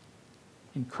places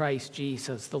in Christ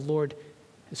Jesus. The Lord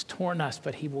has torn us,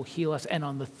 but he will heal us. And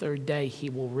on the third day, he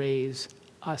will raise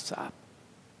us up.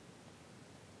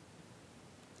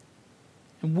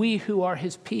 And we who are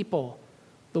his people,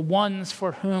 the ones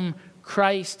for whom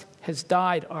Christ has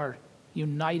died, are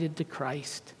united to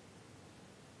Christ.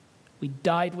 We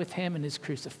died with him in his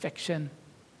crucifixion.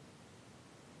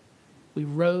 We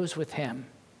rose with him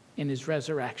in his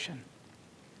resurrection.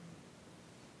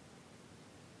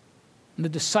 And the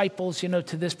disciples,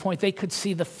 to this point, they could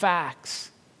see the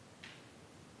facts,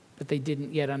 but they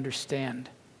didn't yet understand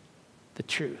the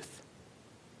truth.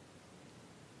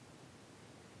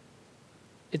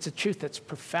 It's a truth that's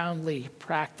profoundly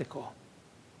practical.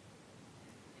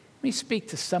 Let me speak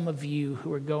to some of you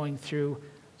who are going through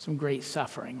some great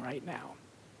suffering right now.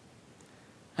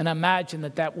 And imagine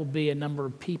that will be a number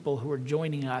of people who are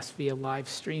joining us via live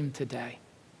stream today.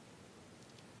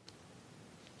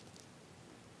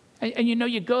 And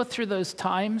you go through those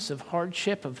times of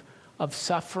hardship, of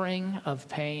suffering, of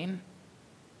pain.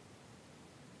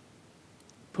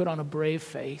 Put on a brave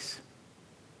face.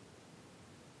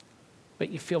 But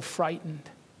you feel frightened.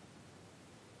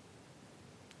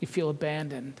 You feel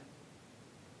abandoned.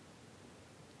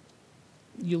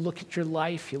 You look at your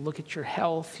life, you look at your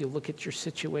health, you look at your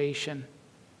situation,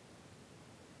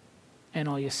 and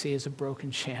all you see is a broken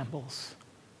shambles.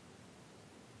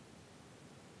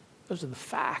 Those are the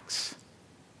facts.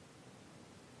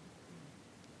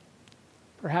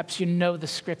 Perhaps you know the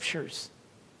scriptures,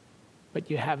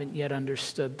 but you haven't yet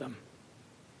understood them.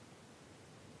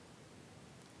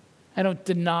 I don't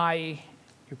deny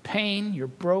your pain, your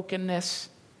brokenness,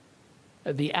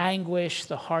 the anguish,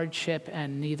 the hardship,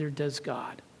 and neither does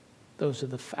God. Those are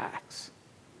the facts.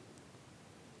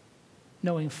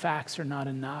 Knowing facts are not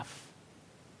enough.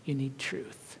 You need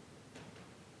truth.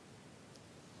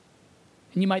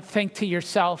 And you might think to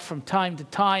yourself from time to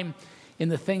time in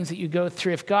the things that you go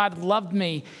through, if God loved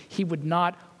me, he would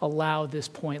not allow this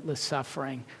pointless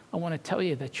suffering. I want to tell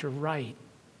you that you're right.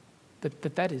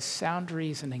 That is sound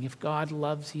reasoning. If God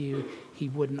loves you, he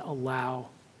wouldn't allow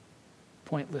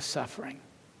pointless suffering.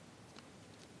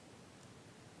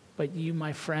 But you,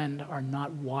 my friend, are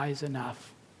not wise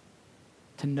enough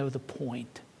to know the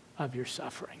point of your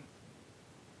suffering.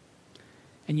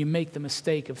 And you make the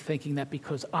mistake of thinking that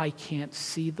because I can't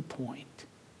see the point,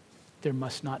 there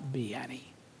must not be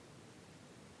any.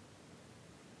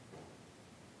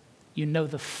 You know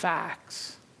the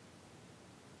facts.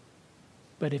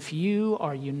 But if you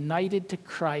are united to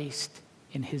Christ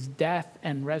in his death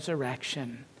and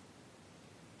resurrection,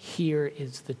 here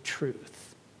is the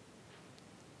truth.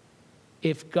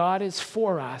 If God is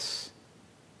for us,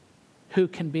 who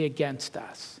can be against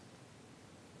us?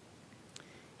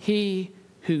 He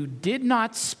who did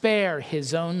not spare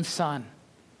his own son,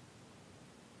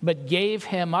 but gave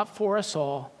him up for us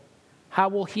all, how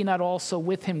will he not also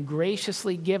with him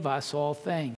graciously give us all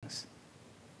things?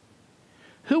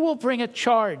 Who will bring a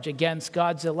charge against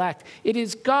God's elect? It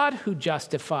is God who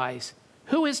justifies.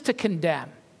 Who is to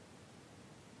condemn?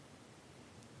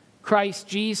 Christ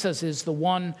Jesus is the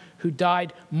one who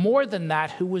died, more than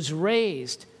that, who was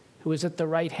raised, who is at the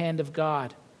right hand of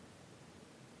God,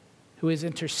 who is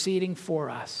interceding for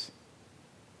us.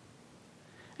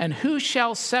 And who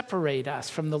shall separate us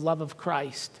from the love of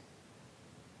Christ?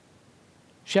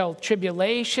 Shall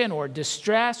tribulation or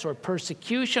distress or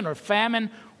persecution or famine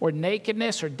or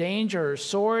nakedness or danger or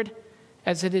sword?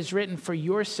 As it is written, for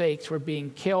your sakes we're being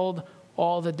killed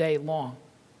all the day long.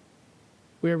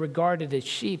 We are regarded as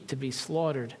sheep to be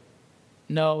slaughtered.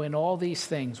 No, in all these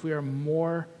things we are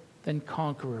more than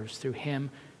conquerors through him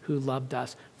who loved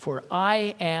us. For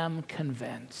I am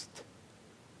convinced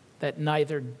that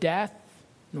neither death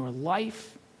nor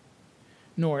life,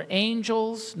 nor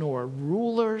angels, nor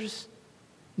rulers,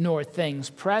 nor things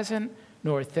present,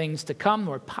 nor things to come,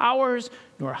 nor powers,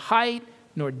 nor height,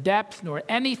 nor depth, nor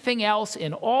anything else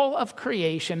in all of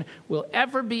creation will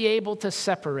ever be able to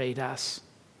separate us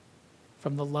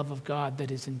from the love of God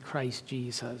that is in Christ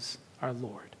Jesus our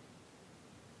Lord.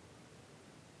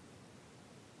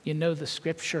 You know the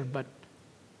scripture, but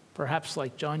perhaps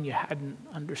like John, you hadn't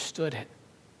understood it.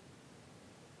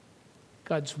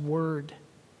 God's word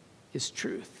is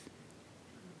truth.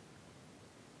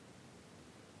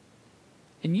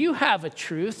 And you have a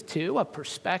truth too, a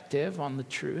perspective on the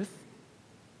truth.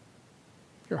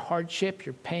 Your hardship,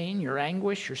 your pain, your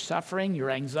anguish, your suffering,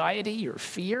 your anxiety, your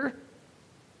fear.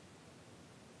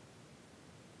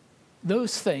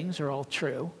 Those things are all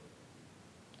true.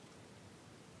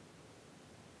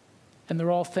 And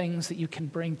they're all things that you can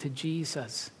bring to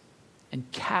Jesus and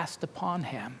cast upon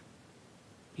him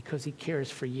because he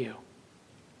cares for you.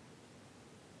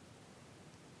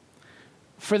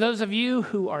 For those of you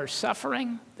who are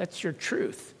suffering, that's your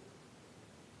truth.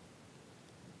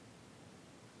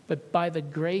 But by the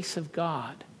grace of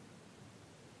God,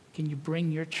 can you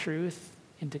bring your truth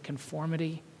into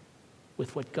conformity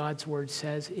with what God's word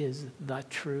says is the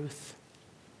truth?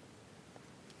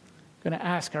 I'm going to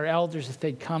ask our elders if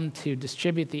they'd come to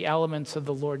distribute the elements of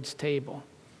the Lord's table.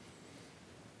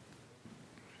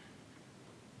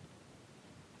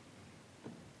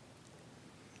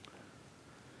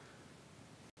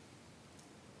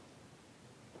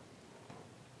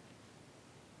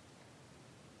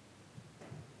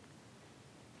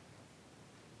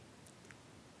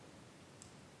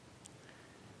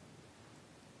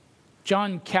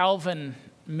 John Calvin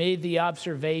made the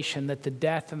observation that the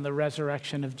death and the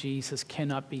resurrection of Jesus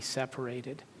cannot be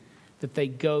separated, that they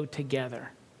go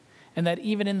together, and that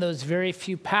even in those very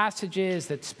few passages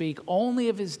that speak only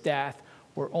of his death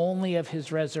or only of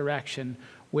his resurrection,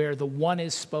 where the one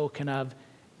is spoken of,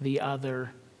 the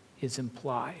other is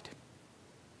implied.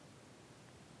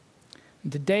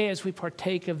 And today, as we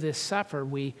partake of this supper,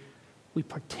 we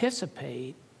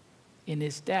participate in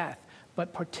his death.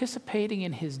 But participating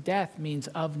in his death means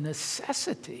of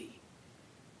necessity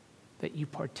that you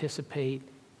participate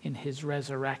in his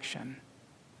resurrection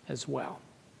as well.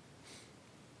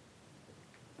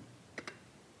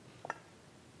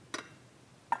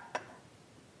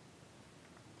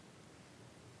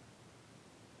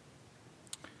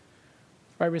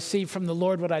 I received from the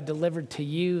Lord what I delivered to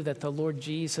you, that the Lord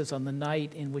Jesus, on the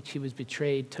night in which he was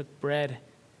betrayed, took bread.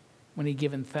 When he had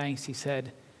given thanks, he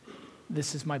said,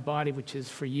 "This is my body, which is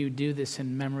for you. Do this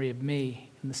in memory of me."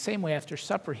 In the same way, after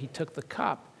supper, he took the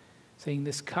cup, saying,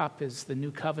 "This cup is the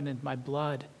new covenant, my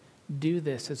blood. Do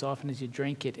this as often as you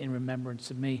drink it in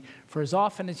remembrance of me. For as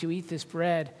often as you eat this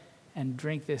bread and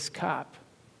drink this cup,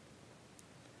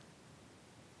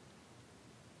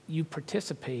 you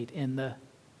participate in the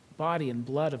body and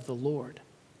blood of the Lord.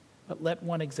 But let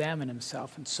one examine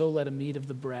himself, and so let him eat of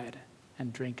the bread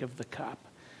and drink of the cup."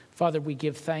 Father, we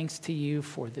give thanks to you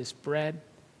for this bread,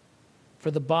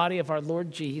 for the body of our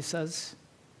Lord Jesus.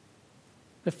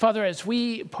 But Father, as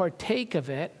we partake of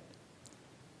it,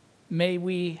 may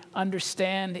we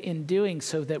understand in doing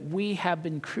so that we have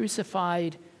been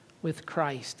crucified with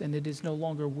Christ, and it is no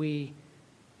longer we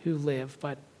who live,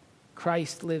 but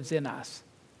Christ lives in us.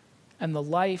 And the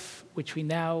life which we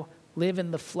now live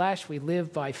in the flesh, we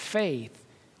live by faith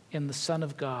in the Son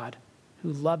of God,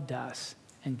 who loved us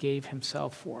and gave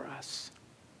himself for us.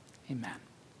 Amen.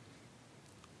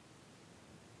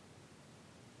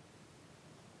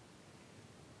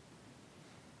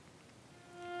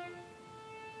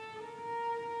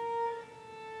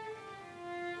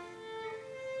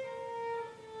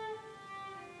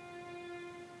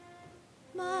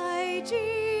 My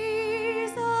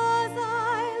Jesus,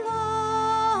 I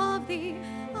love thee.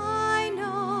 I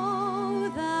know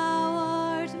thou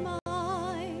art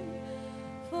mine.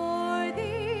 For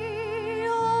thee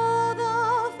all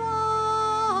the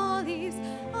follies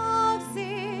of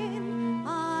sin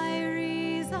I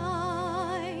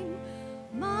resign.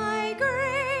 My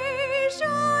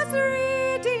gracious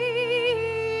Redeemer,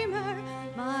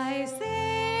 my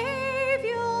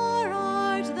Savior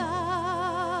art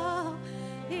thou.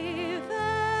 If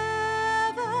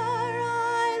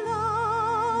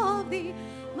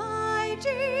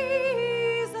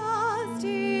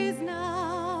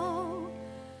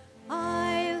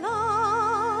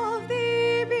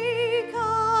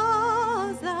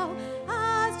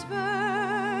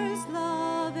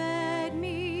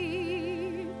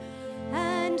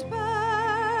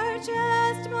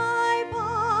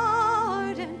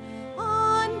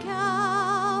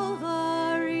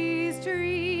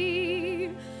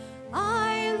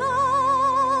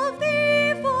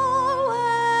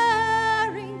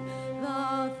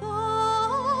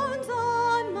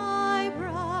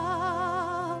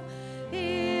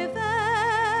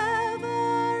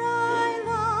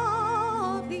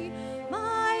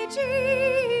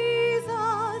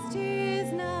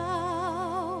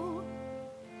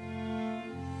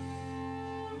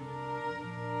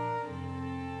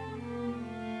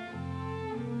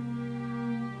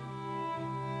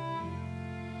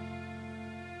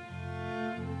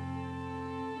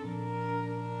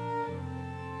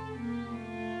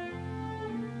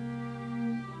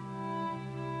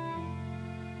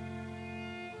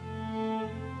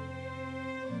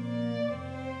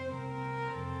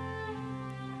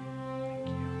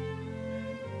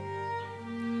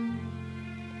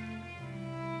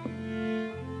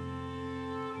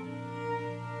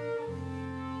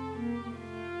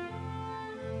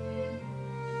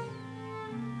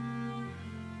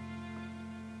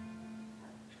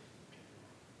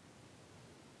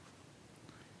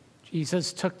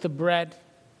Jesus took the bread,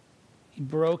 he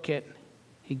broke it,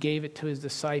 he gave it to his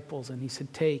disciples, and he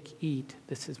said, "Take, eat,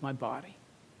 this is my body."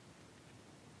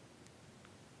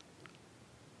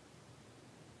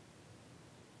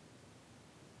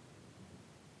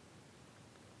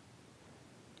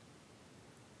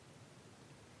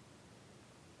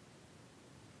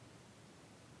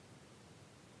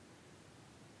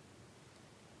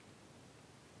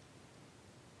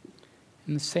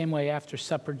 In the same way, after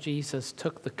supper, Jesus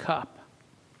took the cup.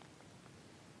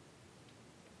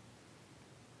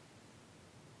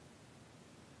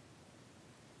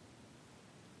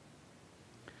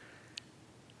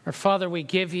 Our Father, we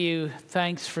give you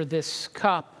thanks for this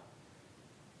cup,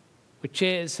 which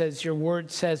is, as your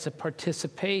word says, a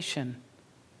participation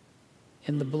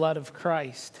in the blood of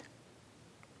Christ.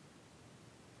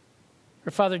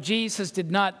 Our Father, Jesus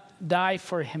did not die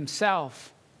for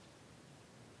himself,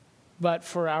 but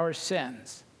for our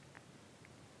sins.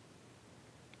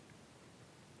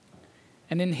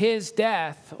 And in his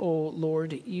death, O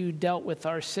Lord, you dealt with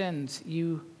our sins.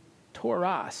 You tore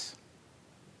us.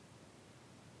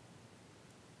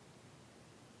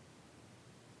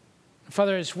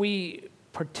 Father, as we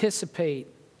participate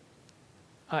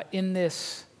in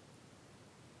this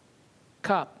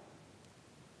cup,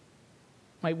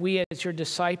 might we as your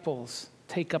disciples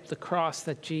take up the cross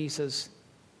that Jesus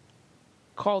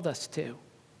called us to,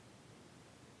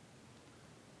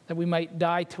 that we might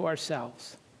die to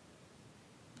ourselves,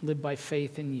 live by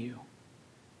faith in you.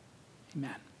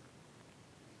 Amen.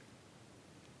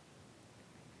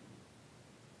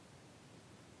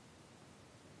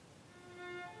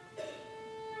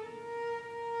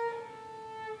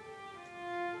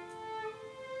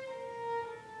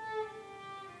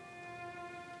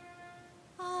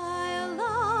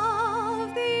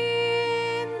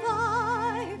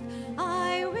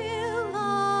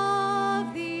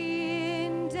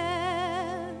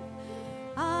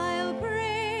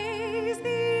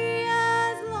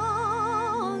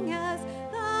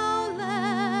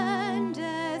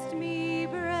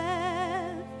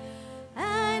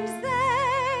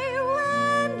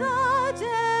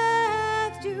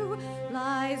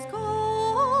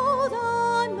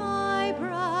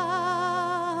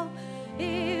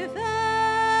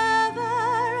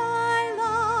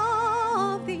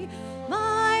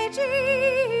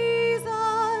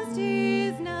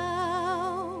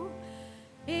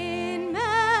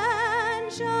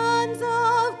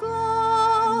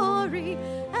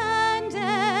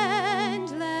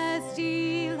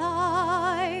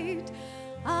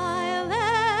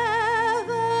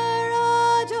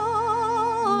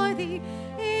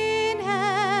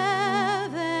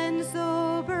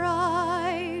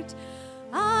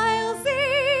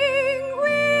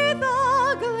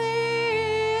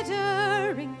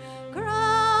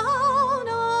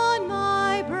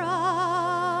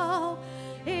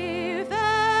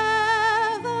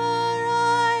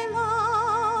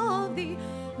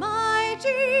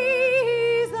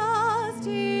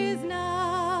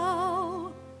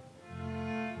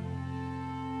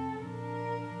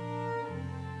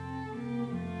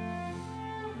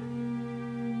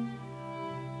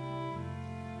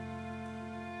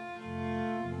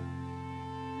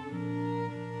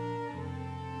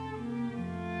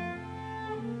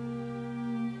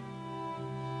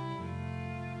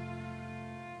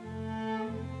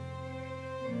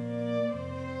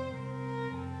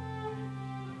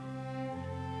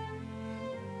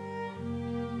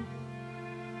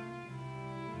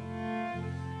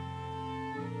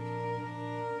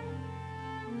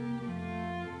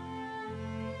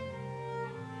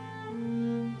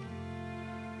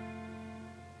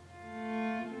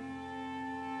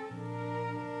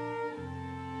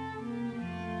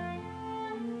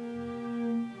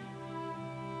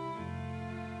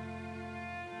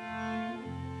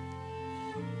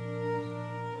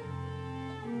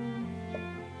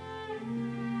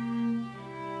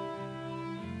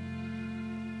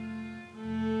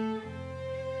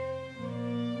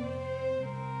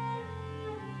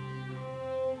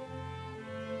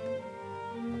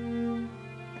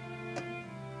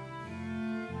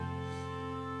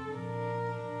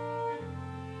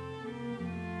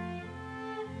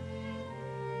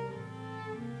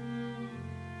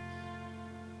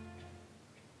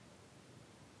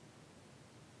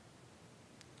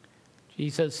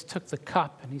 Jesus took the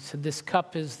cup and he said, "This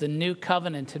cup is the new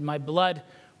covenant in my blood,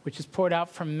 which is poured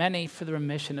out for many for the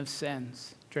remission of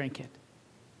sins. Drink it."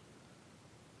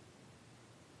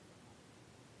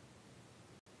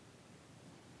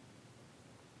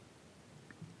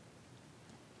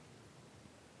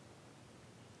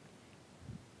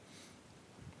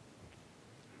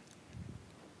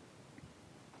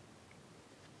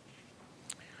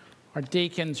 Our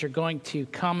deacons are going to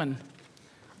come and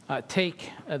take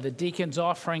the deacon's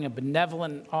offering, a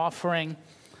benevolent offering,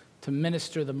 to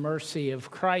minister the mercy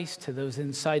of Christ to those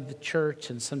inside the church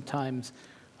and sometimes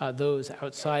those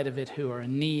outside of it who are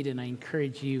in need. And I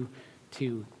encourage you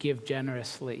to give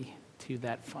generously to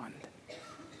that fund.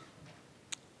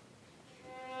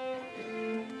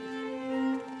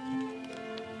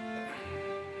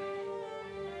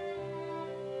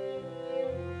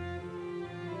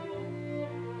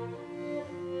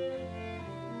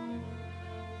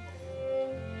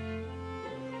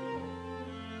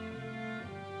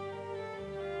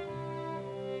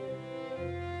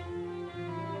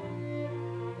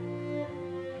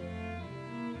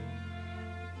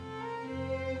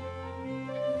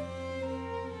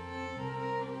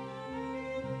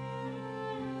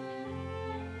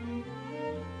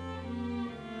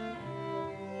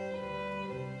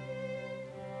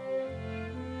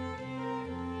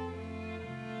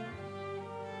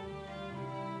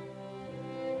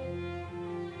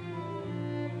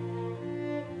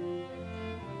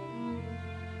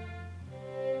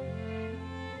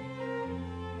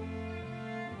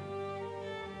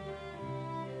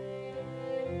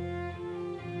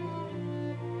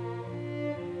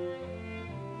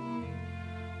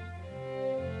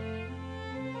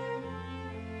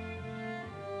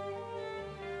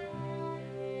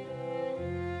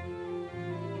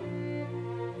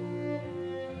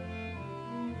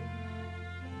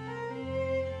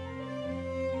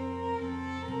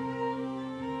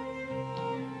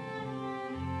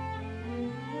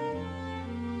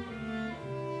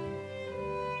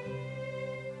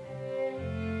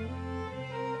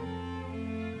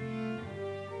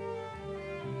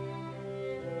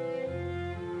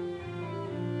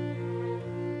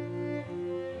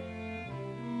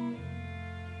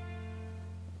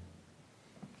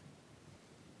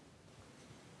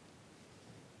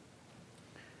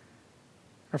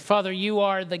 Our Father, you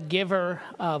are the giver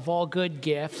of all good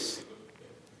gifts.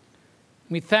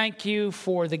 We thank you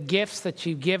for the gifts that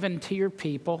you've given to your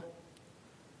people.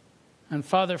 And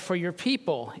Father, for your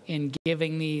people in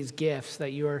giving these gifts,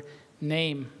 that your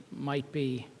name might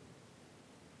be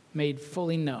made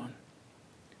fully known.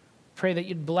 Pray that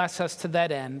you'd bless us to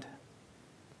that end.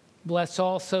 Bless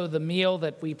also the meal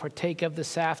that we partake of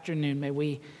this afternoon. May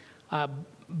we,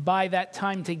 by that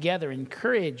time together,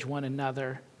 encourage one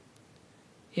another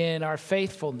in our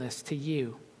faithfulness to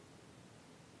you.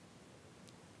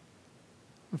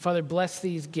 And Father, bless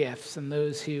these gifts and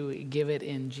those who give it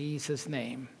in Jesus'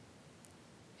 name.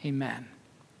 Amen.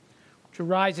 Would you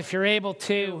rise if you're able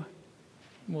to?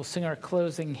 We'll sing our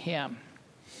closing hymn.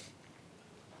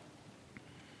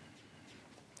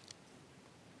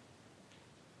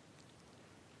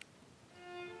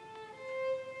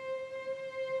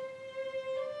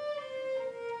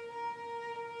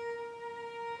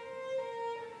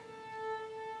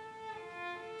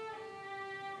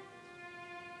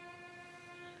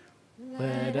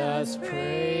 Let us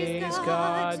praise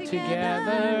God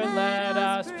together. Let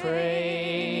us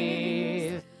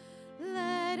praise.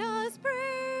 Let us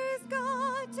praise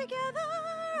God together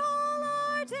all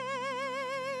our days.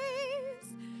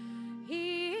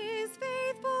 He is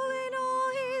faithful in all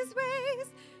his ways.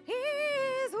 He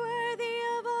is worthy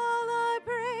of all our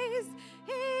praise.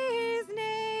 His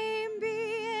name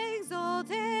be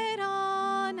exalted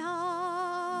on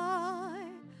high.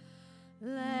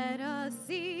 Let us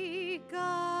seek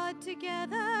God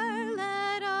together,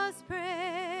 let us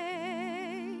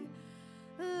pray.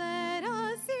 Let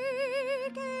us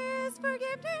seek his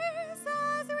forgiveness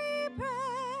as we pray.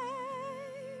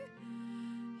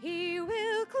 He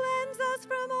will cleanse us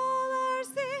from all our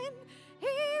sin.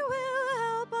 He will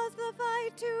help us the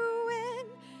fight to win.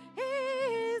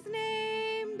 His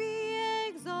name be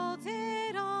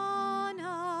exalted on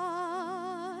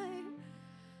high.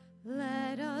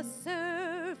 Let us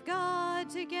serve God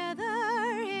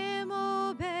together, him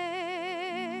obey.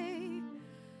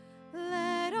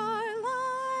 Let our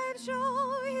lives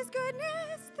show his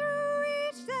goodness through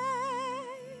each day.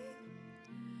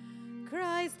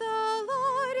 Christ the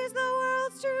Lord is the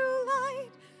world's true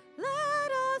light.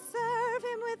 Let us serve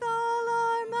him with all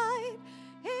our might.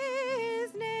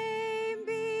 His name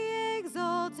be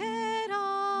exalted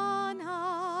on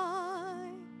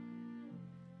high.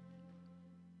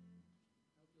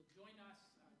 Join us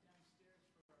downstairs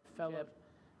for our fellowship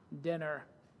dinner.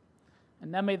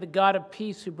 And now may the God of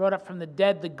peace, who brought up from the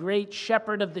dead the great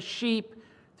shepherd of the sheep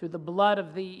through the blood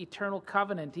of the eternal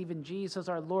covenant, even Jesus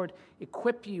our Lord,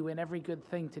 equip you in every good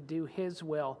thing to do his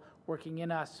will, working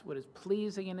in us what is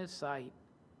pleasing in his sight.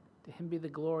 To him be the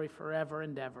glory forever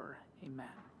and ever. Amen.